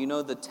evil,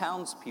 the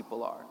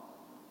townspeople are.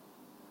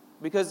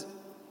 Because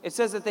it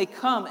says that they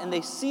come and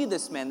they see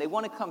this man. They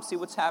want to come see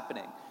what's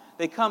happening.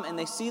 They come and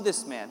they see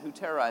this man who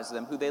terrorized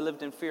them, who they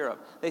lived in fear of.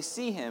 They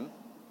see him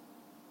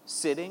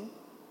sitting,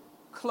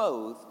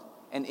 clothed,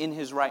 and in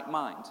his right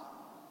mind.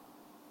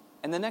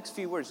 And the next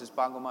few words just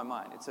boggle my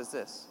mind. It says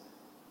this,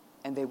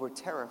 and they were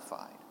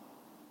terrified.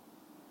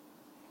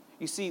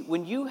 You see,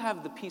 when you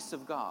have the peace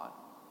of God,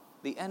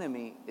 the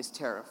enemy is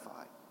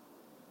terrified.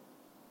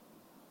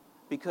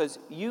 Because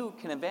you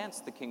can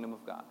advance the kingdom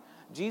of God.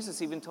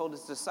 Jesus even told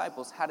his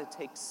disciples how to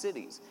take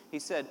cities. He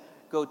said,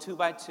 go 2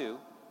 by 2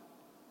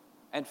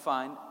 and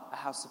find a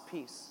house of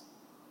peace,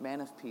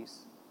 man of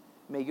peace.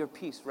 May your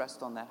peace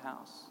rest on that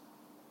house.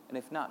 And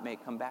if not, may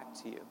it come back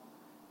to you.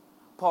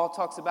 Paul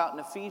talks about in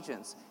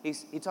Ephesians.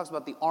 He talks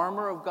about the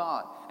armor of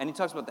God, and he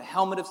talks about the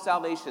helmet of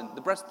salvation,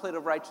 the breastplate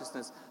of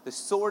righteousness, the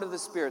sword of the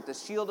Spirit, the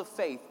shield of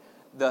faith,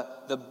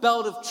 the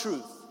belt of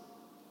truth,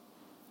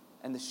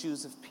 and the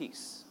shoes of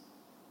peace.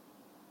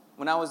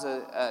 When I was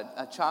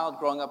a child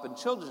growing up in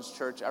children's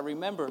church, I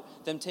remember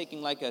them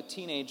taking like a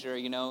teenager,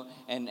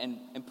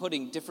 and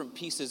putting different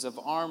pieces of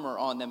armor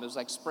on them. It was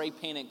like spray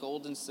painted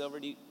gold and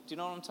silver. Do you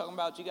know what I'm talking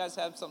about? Do you guys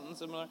have something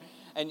similar?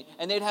 And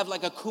they'd have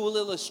like a cool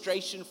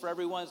illustration for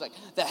everyone. It's like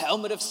the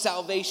helmet of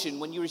salvation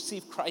when you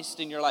receive Christ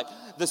in your life.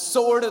 The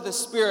sword of the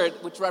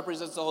Spirit, which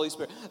represents the Holy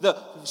Spirit. The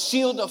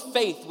shield of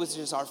faith, which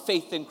is our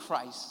faith in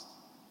Christ.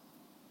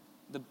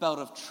 The belt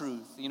of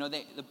truth,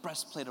 the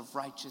breastplate of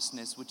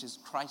righteousness, which is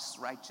Christ's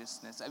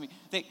righteousness. I mean,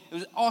 it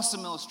was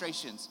awesome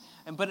illustrations.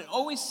 But it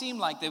always seemed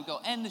like they would go,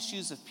 and the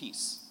shoes of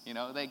peace.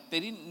 They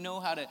didn't know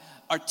how to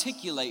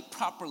articulate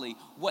properly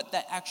what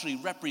that actually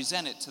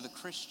represented to the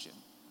Christian.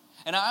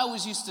 And I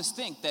always used to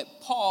think that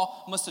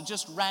Paul must have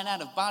just ran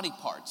out of body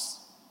parts.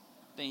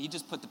 Then he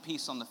just put the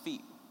peace on the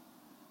feet.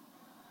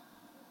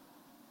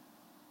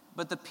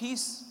 But the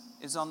peace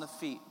is on the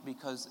feet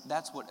because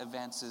that's what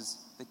advances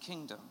the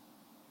kingdom.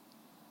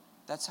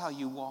 That's how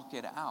you walk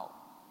it out.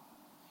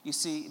 You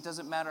see, it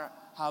doesn't matter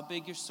how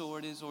big your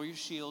sword is or your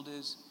shield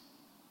is.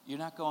 You're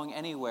not going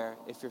anywhere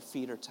if your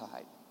feet are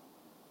tied.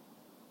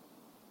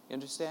 You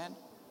understand?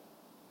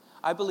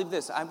 I believe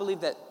this. I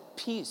believe that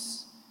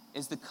peace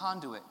is the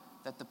conduit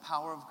that the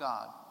power of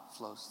God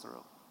flows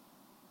through.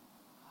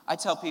 I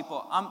tell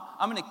people,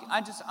 I'm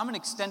an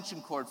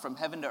extension cord from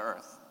heaven to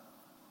earth.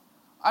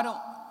 I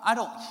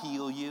don't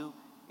heal you.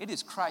 It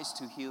is Christ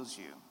who heals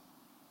you.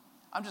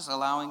 I'm just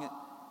allowing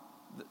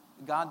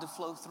God to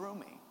flow through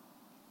me.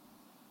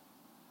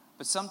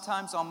 But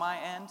sometimes on my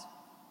end,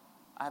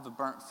 I have a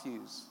burnt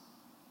fuse.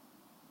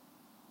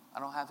 I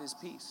don't have his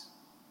peace.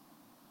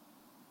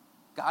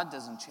 God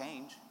doesn't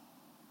change.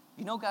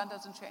 God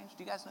doesn't change?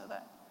 Do you guys know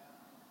that?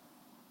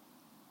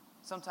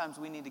 Sometimes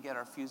we need to get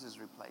our fuses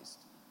replaced.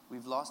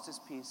 We've lost his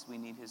peace. We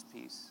need his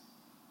peace.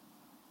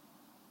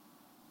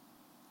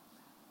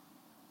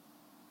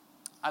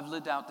 I've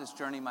lived out this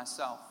journey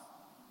myself.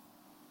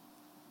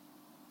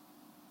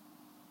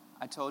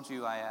 I told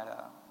you I had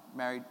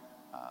married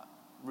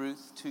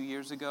Ruth 2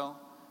 years ago.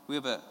 We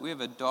have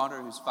a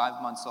daughter who's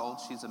 5 months old.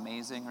 She's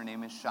amazing. Her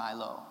name is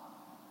Shiloh,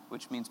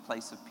 which means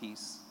place of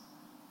peace.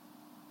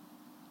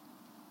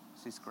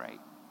 She's great.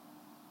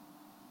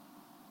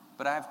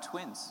 But I have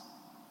twins.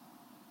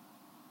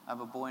 I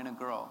have a boy and a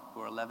girl who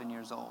are 11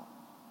 years old.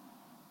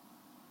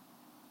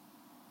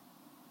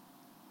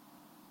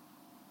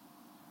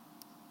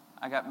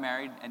 I got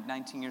married at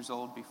 19 years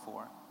old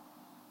before.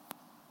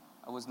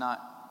 I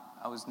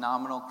was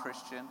nominal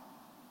Christian.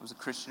 I was a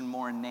Christian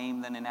more in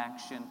name than in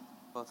action.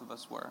 Both of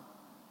us were.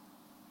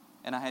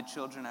 And I had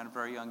children at a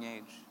very young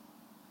age.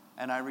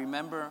 And I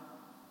remember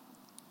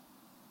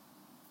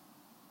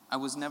I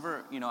was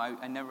never,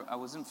 I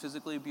wasn't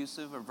physically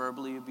abusive or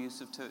verbally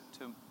abusive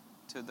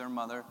to their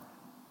mother.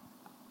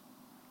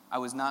 I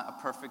was not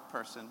a perfect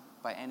person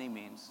by any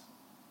means,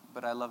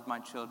 but I loved my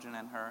children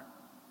and her.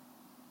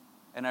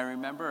 And I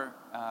remember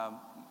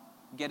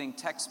getting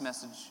text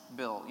message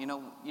bill.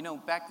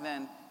 Back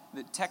then,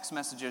 the text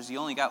messages, you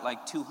only got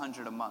like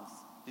 200 a month.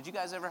 Did you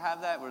guys ever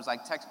have that? Where it was like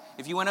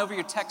if you went over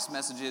your text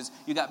messages,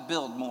 you got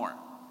billed more.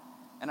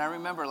 And I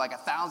remember like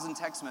 1,000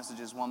 text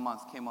messages one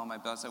month came on my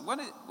bill. I said,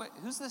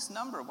 who's this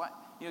number? What?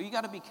 You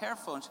got to be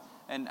careful.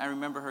 And I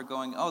remember her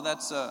going, oh,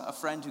 that's a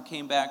friend who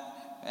came back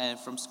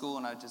from school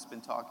and I'd just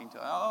been talking to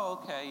her. Oh,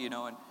 okay,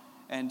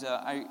 And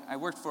I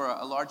worked for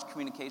a large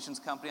communications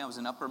company. I was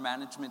in upper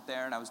management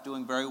there, and I was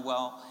doing very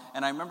well.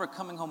 And I remember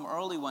coming home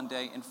early one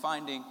day and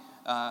finding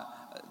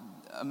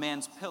a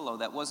man's pillow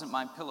that wasn't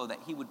my pillow that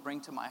he would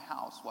bring to my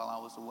house while I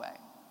was away.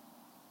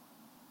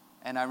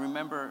 And I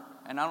remember,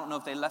 and I don't know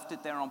if they left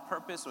it there on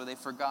purpose or they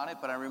forgot it,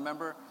 but I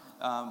remember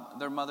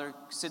their mother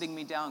sitting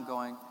me down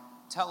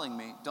telling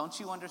me, don't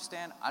you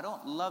understand? I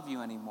don't love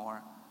you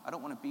anymore. I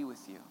don't want to be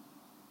with you.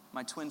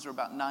 My twins were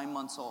about 9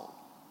 months old.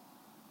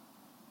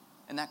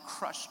 And that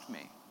crushed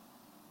me.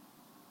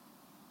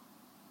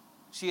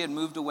 She had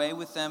moved away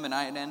with them, and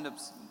I had ended up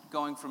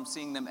going from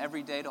seeing them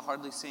every day to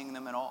hardly seeing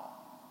them at all.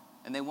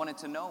 And they wanted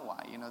to know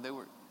why.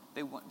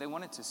 They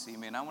wanted to see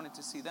me, and I wanted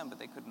to see them, but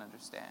they couldn't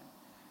understand.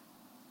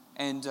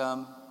 And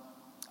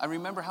I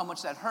remember how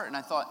much that hurt, and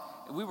I thought,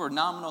 we were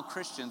nominal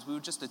Christians. We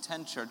would just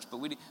attend church,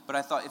 but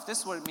I thought, if this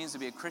is what it means to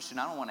be a Christian,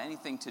 I don't want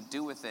anything to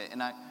do with it.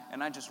 And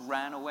I just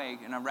ran away,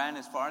 and I ran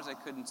as far as I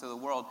could into the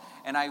world.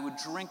 And I would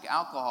drink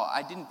alcohol.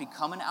 I didn't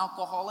become an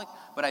alcoholic,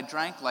 but I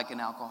drank like an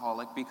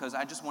alcoholic because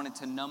I just wanted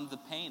to numb the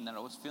pain that I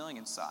was feeling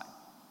inside.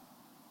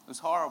 It was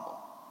horrible.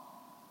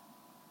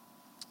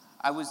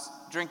 I was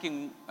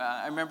drinking.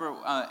 I remember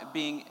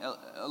being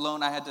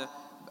alone.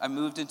 I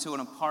moved into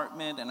an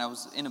apartment, and I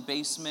was in a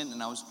basement,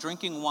 and I was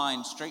drinking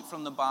wine straight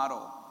from the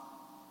bottle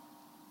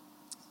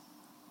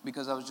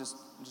because I was just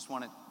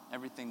wanted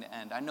everything to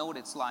end. I know what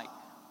it's like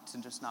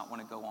to just not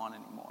want to go on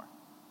anymore.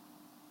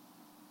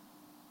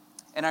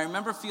 And I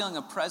remember feeling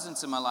a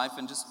presence in my life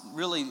and just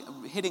really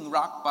hitting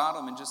rock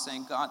bottom and just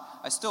saying, God,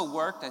 I still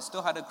worked, I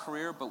still had a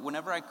career, but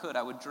whenever I could,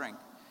 I would drink.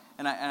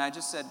 And I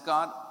just said,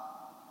 God,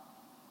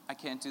 I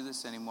can't do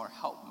this anymore,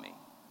 help me.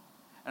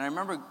 And I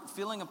remember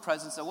feeling a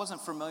presence. I wasn't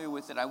familiar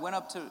with it. I went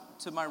up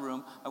to my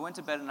room, I went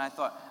to bed, and I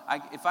thought,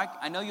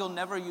 I know you'll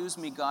never use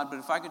me, God, but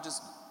if I could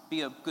just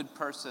be a good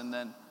person,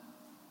 then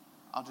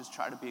I'll just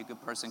try to be a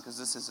good person because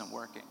this isn't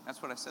working.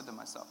 That's what I said to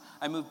myself.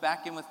 I moved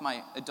back in with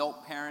my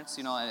adult parents.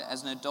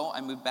 As an adult,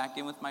 I moved back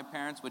in with my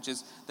parents, which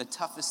is the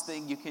toughest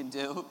thing you can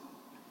do.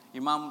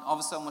 Your mom all of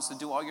a sudden wants to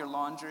do all your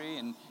laundry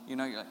and, you're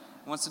like,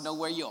 wants to know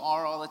where you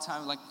are all the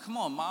time. Like, come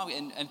on, Mom.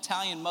 And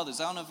Italian mothers,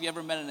 I don't know if you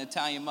ever met an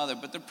Italian mother,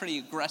 but they're pretty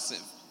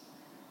aggressive.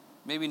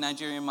 Maybe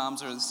Nigerian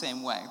moms are the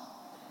same way.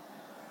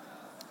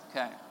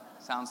 Okay,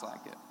 sounds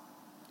like it.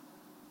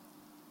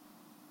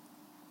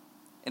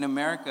 In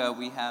America,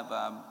 we have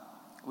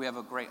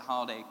a great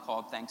holiday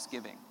called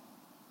Thanksgiving.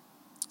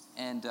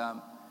 And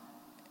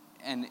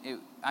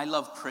I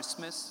love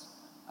Christmas.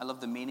 I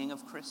love the meaning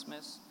of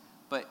Christmas.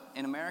 But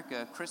in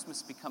America,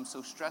 Christmas becomes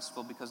so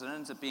stressful because it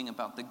ends up being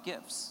about the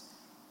gifts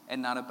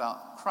and not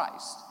about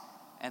Christ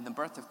and the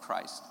birth of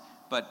Christ.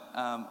 But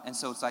and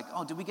so it's like,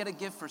 oh, did we get a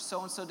gift for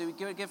so and so? Did we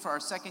get a gift for our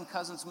second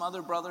cousin's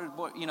mother, brother,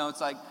 boy?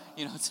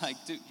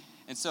 Dude.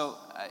 And so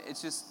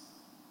it's just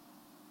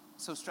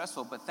so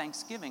stressful. But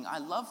Thanksgiving, I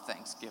love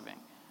Thanksgiving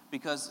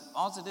because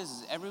all it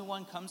is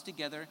everyone comes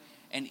together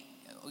and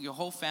your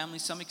whole family,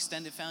 some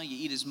extended family,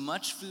 you eat as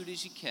much food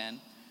as you can.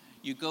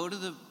 You go to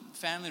the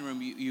family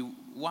room, you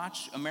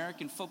watch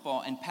American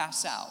football and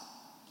pass out.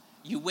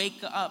 You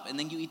wake up and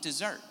then you eat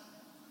dessert.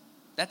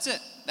 That's it.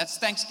 That's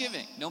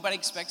Thanksgiving. Nobody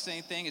expects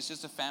anything. It's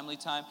just a family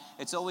time.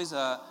 It's always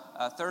a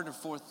third or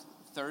fourth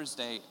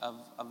Thursday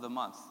of the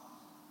month.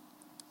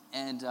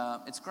 And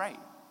it's great.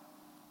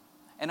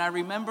 And I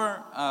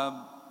remember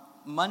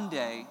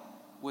Monday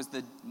was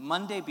the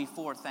Monday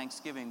before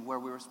Thanksgiving where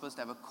we were supposed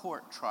to have a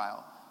court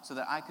trial so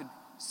that I could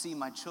see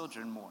my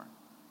children more.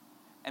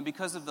 And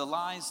because of the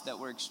lies that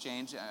were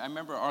exchanged, I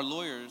remember our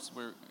lawyers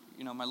were,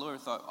 my lawyer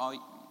thought, oh,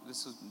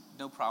 this is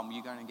no problem.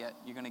 You're gonna get it.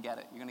 You're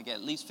gonna get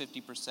at least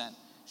 50%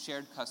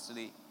 shared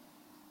custody.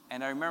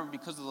 And I remember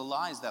because of the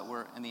lies that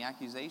were and the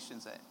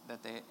accusations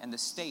that they and the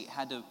state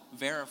had to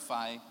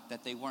verify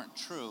that they weren't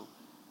true,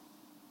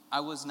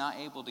 I was not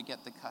able to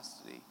get the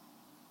custody.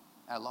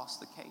 I lost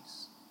the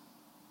case.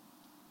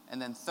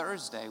 And then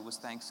Thursday was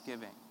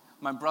Thanksgiving.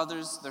 My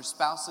brothers, their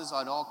spouses,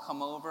 I'd all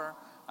come over.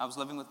 I was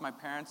living with my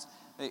parents.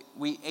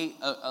 We ate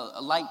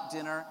a light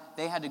dinner.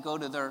 They had to go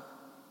to their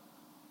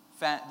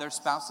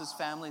spouses'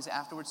 families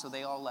afterwards, so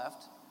they all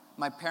left.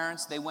 My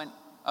parents, they went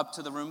up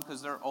to the room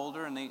because they're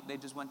older, and they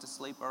just went to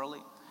sleep early.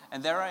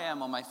 And there I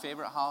am on my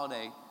favorite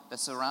holiday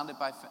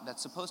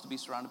that's supposed to be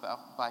surrounded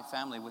by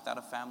family without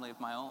a family of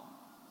my own.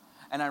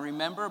 And I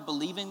remember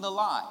believing the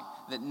lie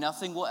that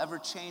nothing will ever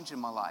change in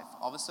my life.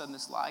 All of a sudden,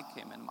 this lie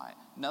came in my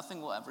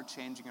nothing will ever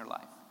change in your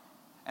life.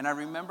 And I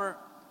remember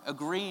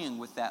agreeing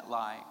with that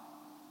lie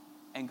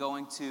and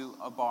going to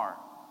a bar.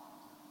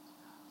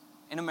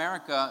 In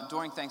America,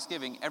 during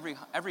Thanksgiving, every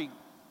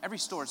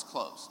store is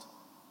closed.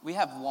 We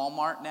have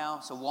Walmart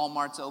now, so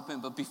Walmart's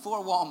open, but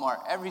before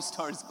Walmart, every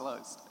store is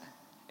closed,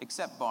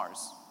 except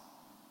bars.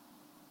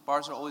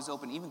 Bars are always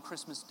open. Even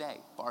Christmas Day,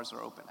 bars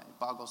are open. It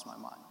boggles my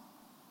mind.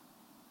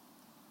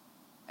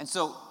 And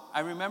so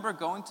I remember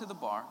going to the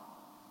bar,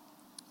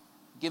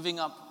 giving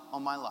up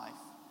on my life,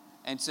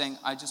 and saying,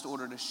 I just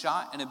ordered a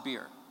shot and a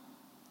beer.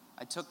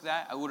 I took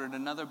that, I ordered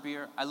another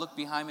beer. I looked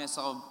behind me, I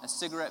saw a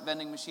cigarette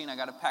vending machine. I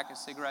got a pack of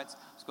cigarettes.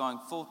 I was going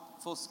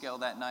full scale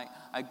that night.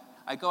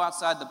 I go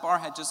outside, the bar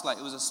had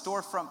it was a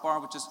storefront bar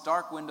with just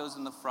dark windows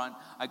in the front.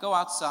 I go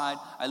outside,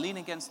 I lean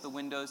against the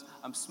windows.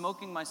 I'm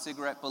smoking my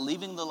cigarette,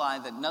 believing the lie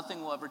that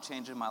nothing will ever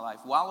change in my life,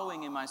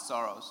 wallowing in my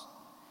sorrows.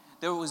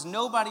 There was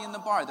nobody in the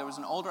bar. There was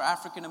an older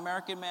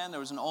African-American man, there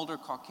was an older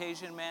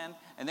Caucasian man,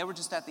 and they were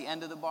just at the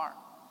end of the bar.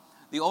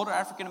 The older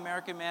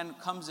African-American man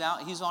comes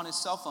out. He's on his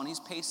cell phone. He's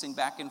pacing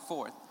back and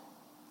forth.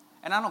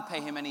 And I don't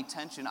pay him any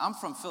attention. I'm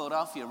from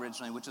Philadelphia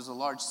originally, which is a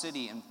large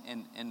city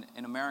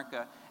in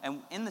America. And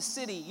in the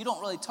city, you don't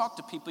really talk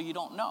to people you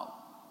don't know.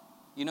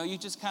 You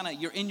just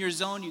you're in your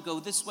zone. You go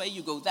this way,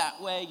 you go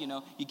that way.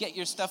 You get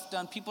your stuff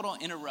done. People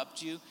don't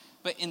interrupt you.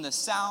 But in the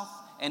South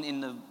and in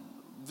the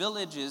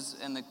villages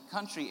and the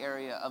country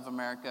area of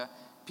America,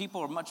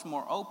 people are much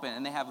more open,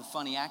 and they have a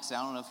funny accent.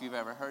 I don't know if you've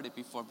ever heard it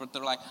before, but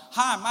they're like,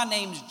 hi, my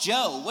name's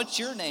Joe. What's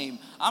your name?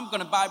 I'm going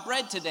to buy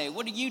bread today.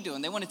 What are you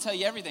doing? They want to tell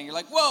you everything. You're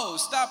like, whoa,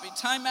 stop it,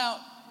 time out.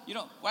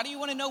 Why do you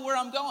want to know where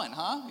I'm going,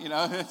 huh?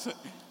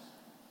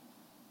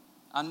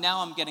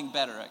 Now I'm getting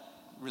better at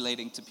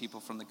relating to people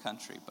from the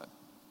country,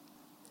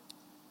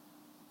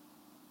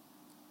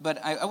 but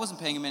I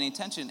wasn't paying him any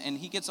attention, and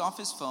he gets off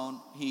his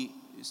phone. He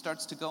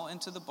starts to go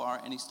into the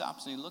bar, and he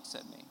stops, and he looks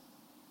at me,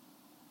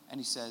 and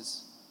he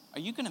says, are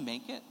you going to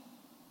make it?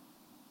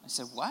 I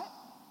said, what?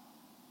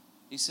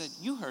 He said,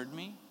 you heard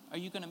me. Are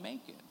you going to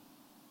make it?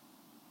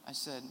 I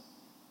said,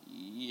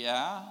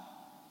 yeah.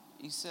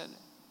 He said,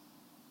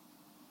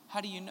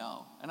 how do you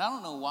know? And I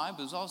don't know why, but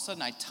it was all of a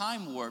sudden I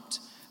time warped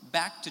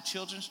back to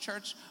children's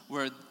church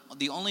where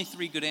the only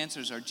 3 good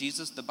answers are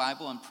Jesus, the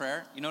Bible, and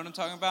prayer. You know what I'm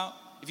talking about?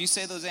 If you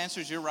say those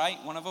answers, you're right.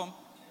 One of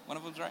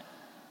them's right.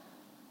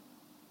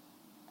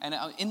 And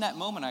in that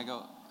moment I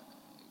go,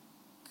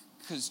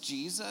 because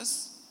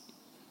Jesus?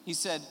 He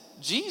said,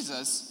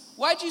 Jesus?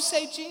 Why'd you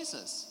say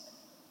Jesus?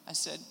 I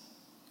said,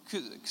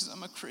 because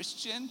I'm a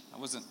Christian. I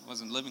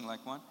wasn't living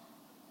like one.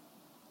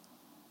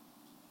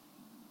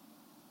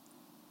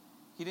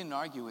 He didn't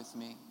argue with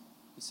me.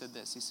 He said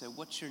this. He said,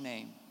 what's your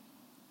name?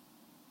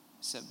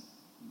 I said,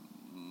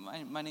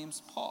 my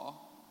name's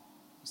Paul.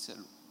 He said,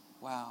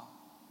 wow.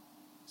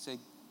 He said,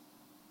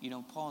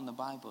 Paul in the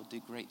Bible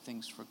did great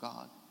things for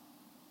God.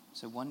 I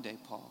said, one day,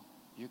 Paul,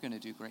 you're going to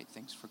do great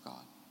things for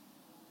God.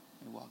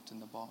 He walked in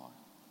the bar.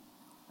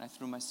 And I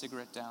threw my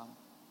cigarette down.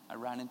 I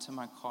ran into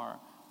my car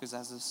because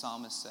as the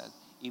psalmist said,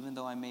 even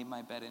though I made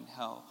my bed in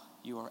hell,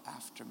 you are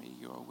after me,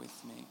 you are with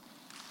me.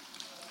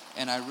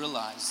 And I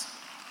realized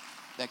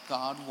that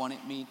God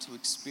wanted me to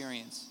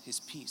experience his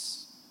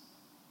peace.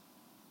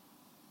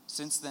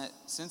 Since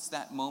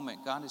that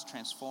moment, God has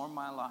transformed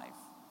my life,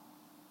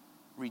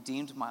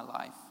 redeemed my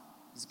life.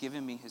 He's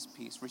given me his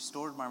peace,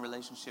 restored my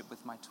relationship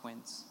with my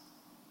twins.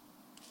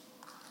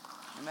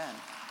 Amen.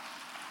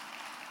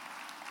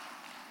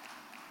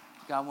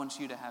 God wants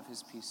you to have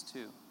his peace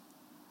too.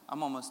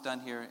 I'm almost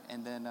done here,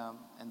 and then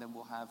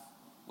we'll have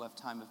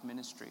time of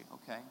ministry,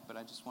 okay? But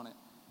I just want to.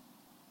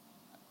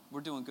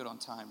 We're doing good on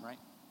time, right?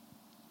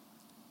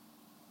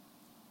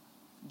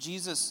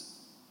 Jesus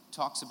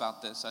talks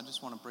about this. I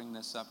just want to bring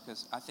this up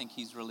because I think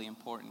he's really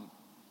important.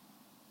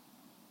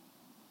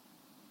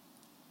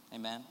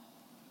 Amen?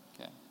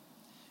 Okay.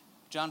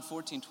 John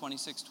 14,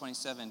 26,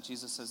 27,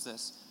 Jesus says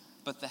this,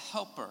 but the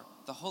Helper,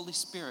 the Holy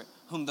Spirit,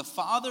 whom the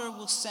Father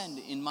will send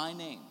in my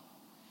name,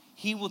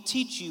 he will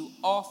teach you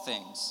all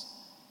things.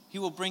 He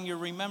will bring to your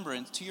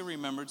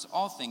remembrance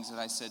all things that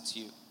I said to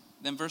you.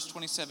 Then verse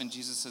 27,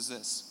 Jesus says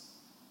this,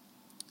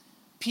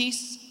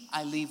 peace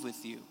I leave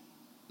with you.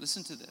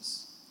 Listen to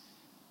this.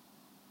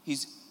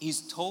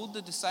 He's told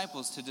the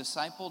disciples to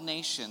disciple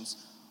nations.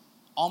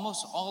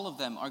 Almost all of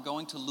them are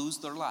going to lose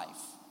their life.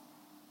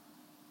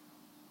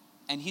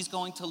 And he's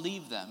going to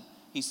leave them.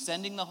 He's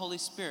sending the Holy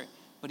Spirit.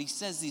 But he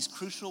says these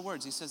crucial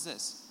words. He says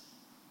this.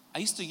 I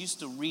used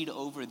to read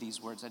over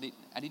these words.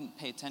 I didn't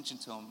pay attention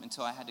to them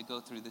until I had to go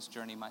through this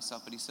journey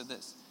myself. But he said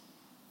this.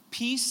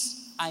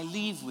 Peace I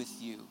leave with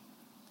you.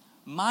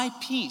 My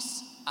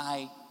peace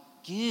I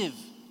give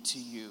to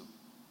you.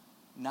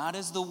 Not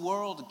as the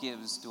world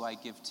gives do I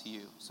give to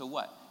you. So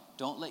what?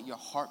 Don't let your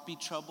heart be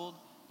troubled,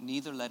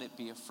 neither let it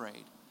be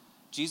afraid.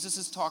 Jesus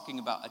is talking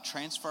about a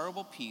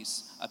transferable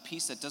peace, a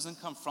peace that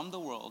doesn't come from the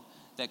world,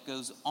 that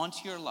goes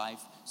onto your life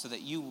so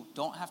that you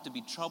don't have to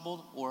be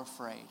troubled or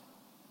afraid.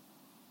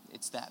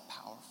 It's that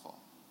powerful.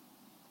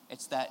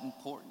 It's that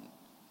important.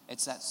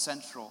 It's that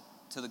central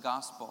to the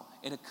gospel.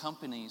 It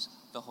accompanies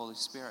the Holy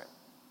Spirit.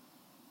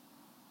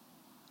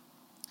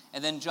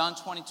 And then John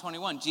 20,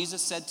 21,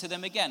 Jesus said to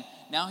them again,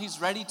 now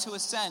he's ready to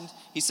ascend.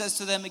 He says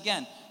to them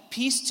again,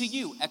 peace to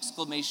you,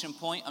 exclamation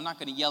point. I'm not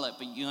going to yell it,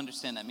 but you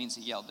understand that means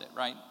he yelled it,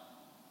 right?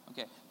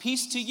 Okay,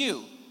 peace to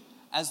you.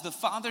 As the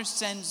Father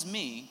sends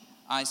me,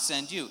 I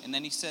send you. And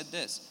then he said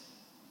this.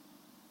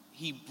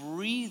 He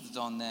breathed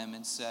on them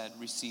and said,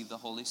 receive the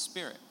Holy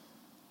Spirit.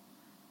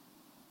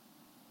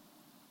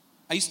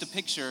 I used to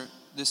picture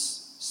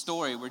this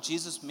story where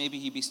Jesus, maybe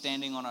he'd be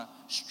standing on a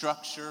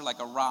structure like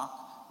a rock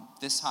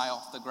this high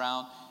off the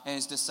ground, and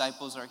his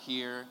disciples are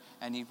here,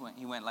 and he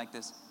went like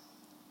this.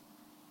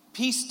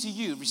 Peace to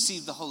you,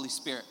 receive the Holy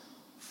Spirit.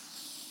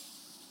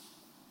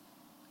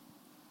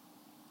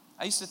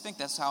 I used to think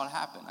that's how it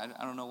happened.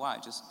 I don't know why.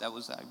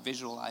 I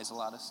visualize a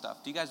lot of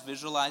stuff. Do you guys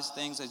visualize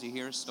things as you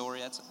hear a story?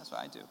 That's what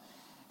I do.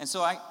 And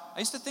so I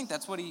used to think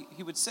that's what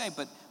he would say.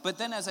 But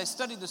then as I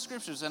studied the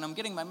scriptures, and I'm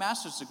getting my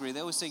master's degree, they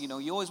always say,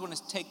 you always want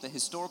to take the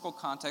historical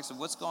context of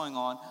what's going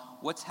on,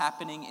 what's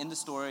happening in the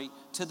story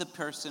to the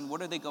person,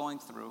 what are they going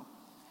through.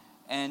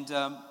 And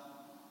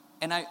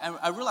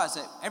I realized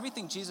that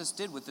everything Jesus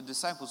did with the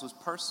disciples was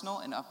personal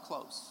and up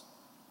close.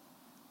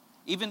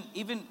 Even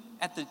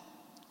at the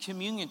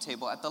communion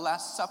table, at the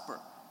Last Supper,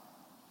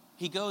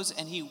 he goes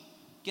and he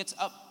gets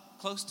up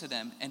close to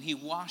them and he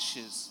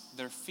washes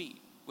their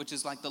feet, which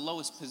is like the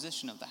lowest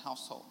position of the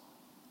household.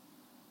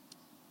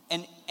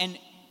 And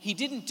he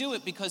didn't do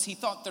it because he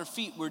thought their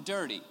feet were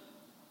dirty.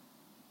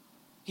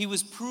 He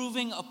was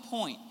proving a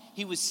point.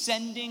 He was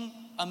sending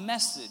a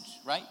message,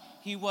 right?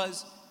 He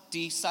was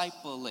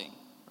discipling,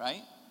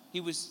 right? He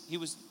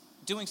was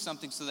doing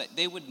something so that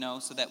they would know,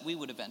 so that we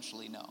would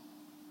eventually know.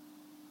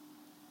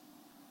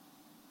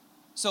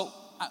 So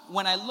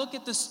when I look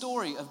at the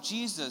story of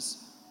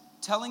Jesus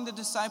telling the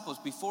disciples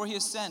before he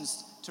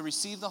ascends to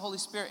receive the Holy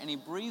Spirit, and he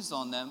breathes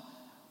on them,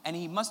 and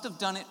he must have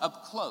done it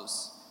up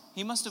close.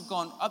 He must have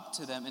gone up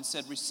to them and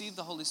said, receive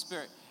the Holy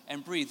Spirit,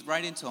 and breathed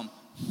right into them.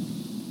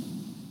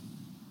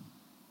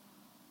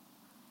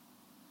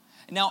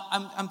 Now,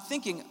 I'm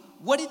thinking,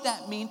 what did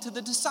that mean to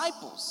the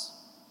disciples?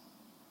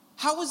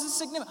 How was this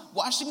significant?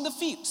 Washing the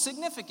feet,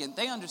 significant.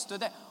 They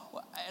understood that.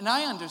 And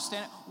I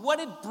understand it. What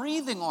did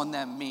breathing on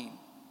them mean?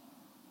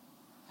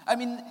 I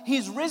mean,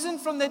 he's risen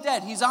from the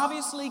dead. He's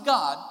obviously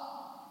God.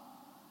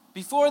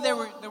 Before there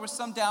were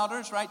some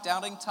doubters, right?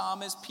 Doubting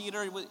Thomas,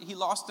 Peter, he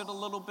lost it a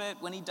little bit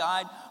when he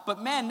died.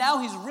 But man,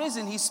 now he's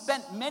risen. He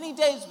spent many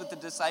days with the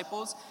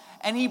disciples,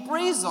 and he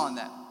breathes on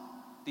them.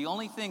 The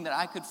only thing that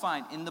I could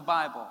find in the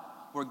Bible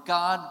where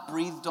God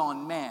breathed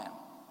on man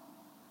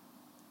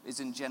is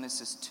in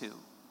Genesis 2.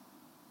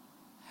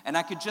 And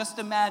I could just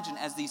imagine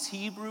as these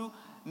Hebrew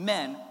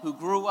men who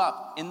grew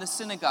up in the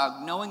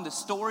synagogue, knowing the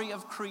story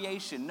of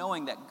creation,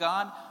 knowing that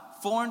God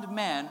formed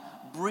man,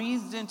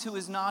 breathed into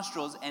his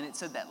nostrils, and it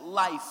said that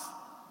life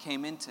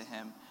came into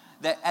him.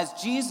 That as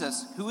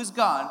Jesus, who is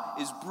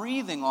God, is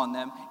breathing on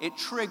them, it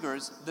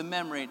triggers the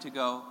memory to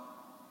go,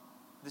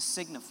 this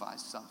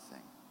signifies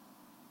something.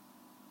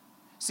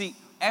 See,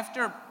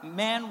 after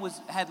man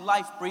had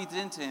life breathed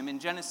into him in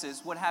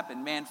Genesis, what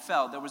happened? Man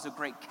fell. There was a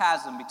great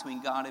chasm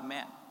between God and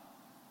man,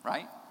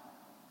 right?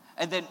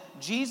 And then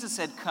Jesus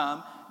had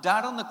come,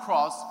 died on the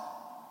cross,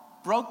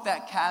 broke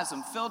that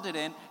chasm, filled it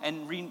in,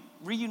 and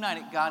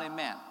reunited God and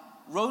man.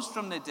 Rose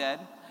from the dead,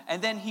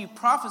 and then he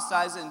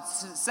prophesies and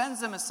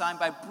sends them a sign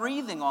by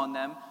breathing on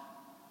them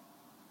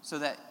so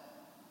that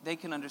they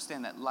can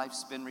understand that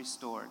life's been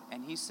restored.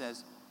 And he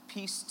says,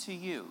 peace to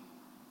you.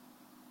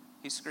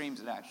 He screams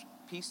it actually.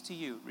 Peace to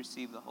you,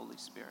 receive the Holy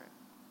Spirit.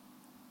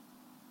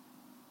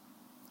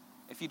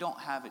 If you don't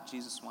have it,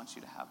 Jesus wants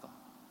you to have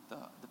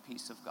the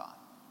peace of God.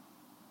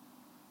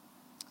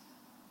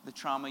 The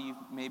trauma you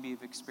maybe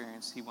have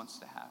experienced, he wants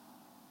to have.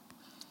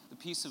 The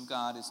peace of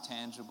God is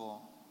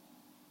tangible.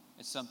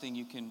 It's something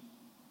you can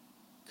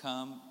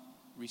come,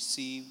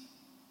 receive,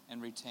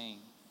 and retain.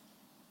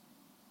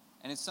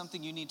 And it's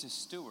something you need to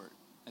steward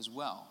as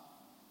well.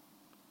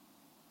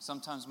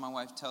 Sometimes my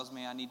wife tells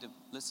me I need to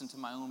listen to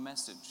my own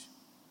message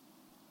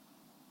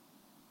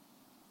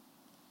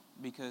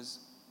because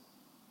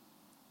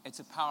it's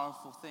a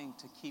powerful thing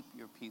to keep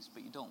your peace,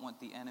 but you don't want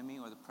the enemy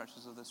or the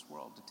pressures of this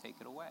world to take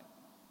it away.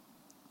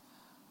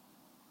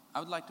 I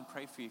would like to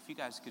pray for you. If you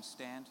guys could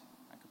stand,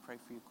 I could pray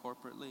for you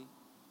corporately.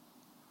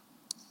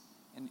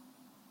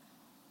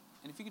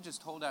 And if you could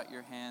just hold out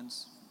your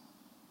hands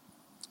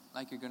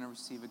like you're going to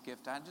receive a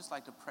gift, I'd just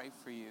like to pray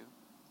for you.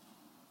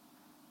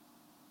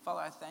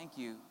 Father, I thank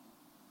you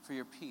for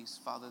your peace,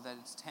 Father, that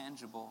it's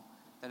tangible,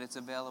 that it's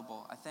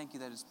available. I thank you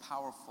that it's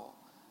powerful,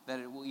 that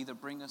it will either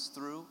bring us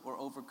through or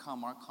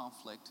overcome our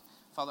conflict.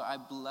 Father, I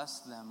bless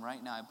them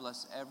right now. I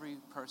bless every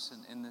person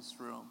in this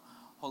room.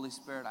 Holy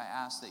Spirit, I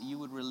ask that you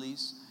would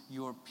release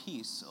your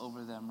peace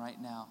over them right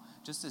now.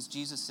 Just as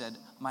Jesus said,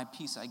 my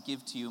peace I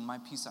give to you, my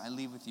peace I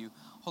leave with you.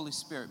 Holy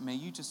Spirit, may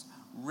you just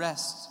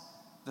rest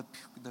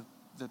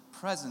the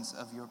presence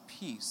of your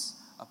peace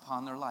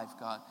upon their life,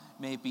 God.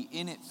 May it be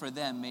in it for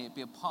them. May it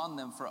be upon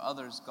them for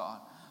others, God.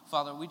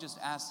 Father, we just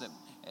ask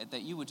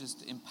that you would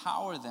just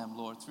empower them,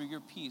 Lord, through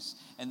your peace,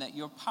 and that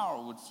your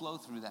power would flow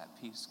through that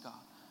peace, God.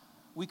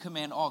 We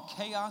command all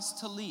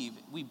chaos to leave.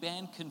 We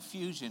ban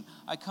confusion.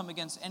 I come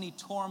against any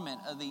torment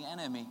of the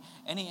enemy,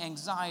 any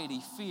anxiety,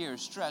 fear,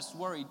 stress,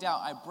 worry, doubt.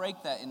 I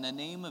break that in the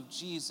name of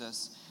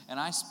Jesus, and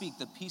I speak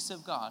the peace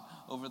of God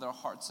over their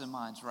hearts and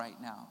minds right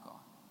now, God.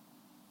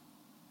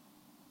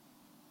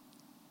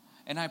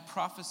 And I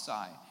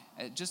prophesy,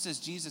 just as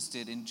Jesus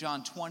did in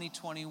John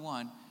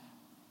 20:21,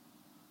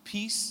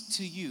 peace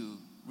to you,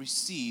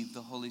 receive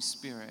the Holy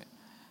Spirit.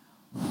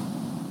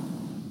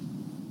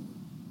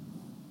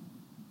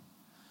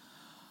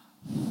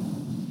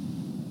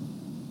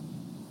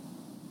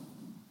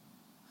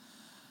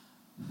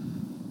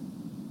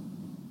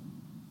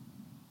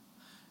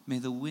 May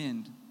the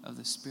wind of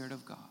the Spirit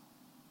of God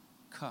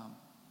come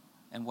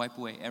and wipe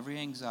away every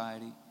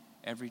anxiety,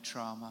 every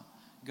trauma.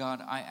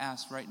 God, I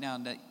ask right now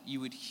that you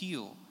would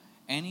heal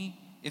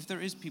if there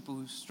is people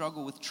who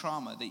struggle with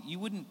trauma, that you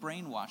wouldn't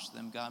brainwash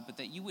them, God, but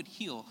that you would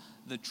heal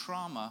the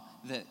trauma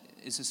that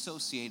is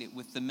associated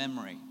with the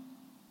memory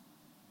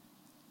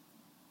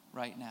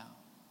right now.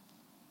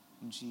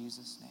 In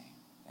Jesus' name,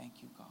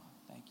 thank you, God.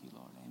 Thank you,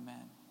 Lord.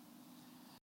 Amen.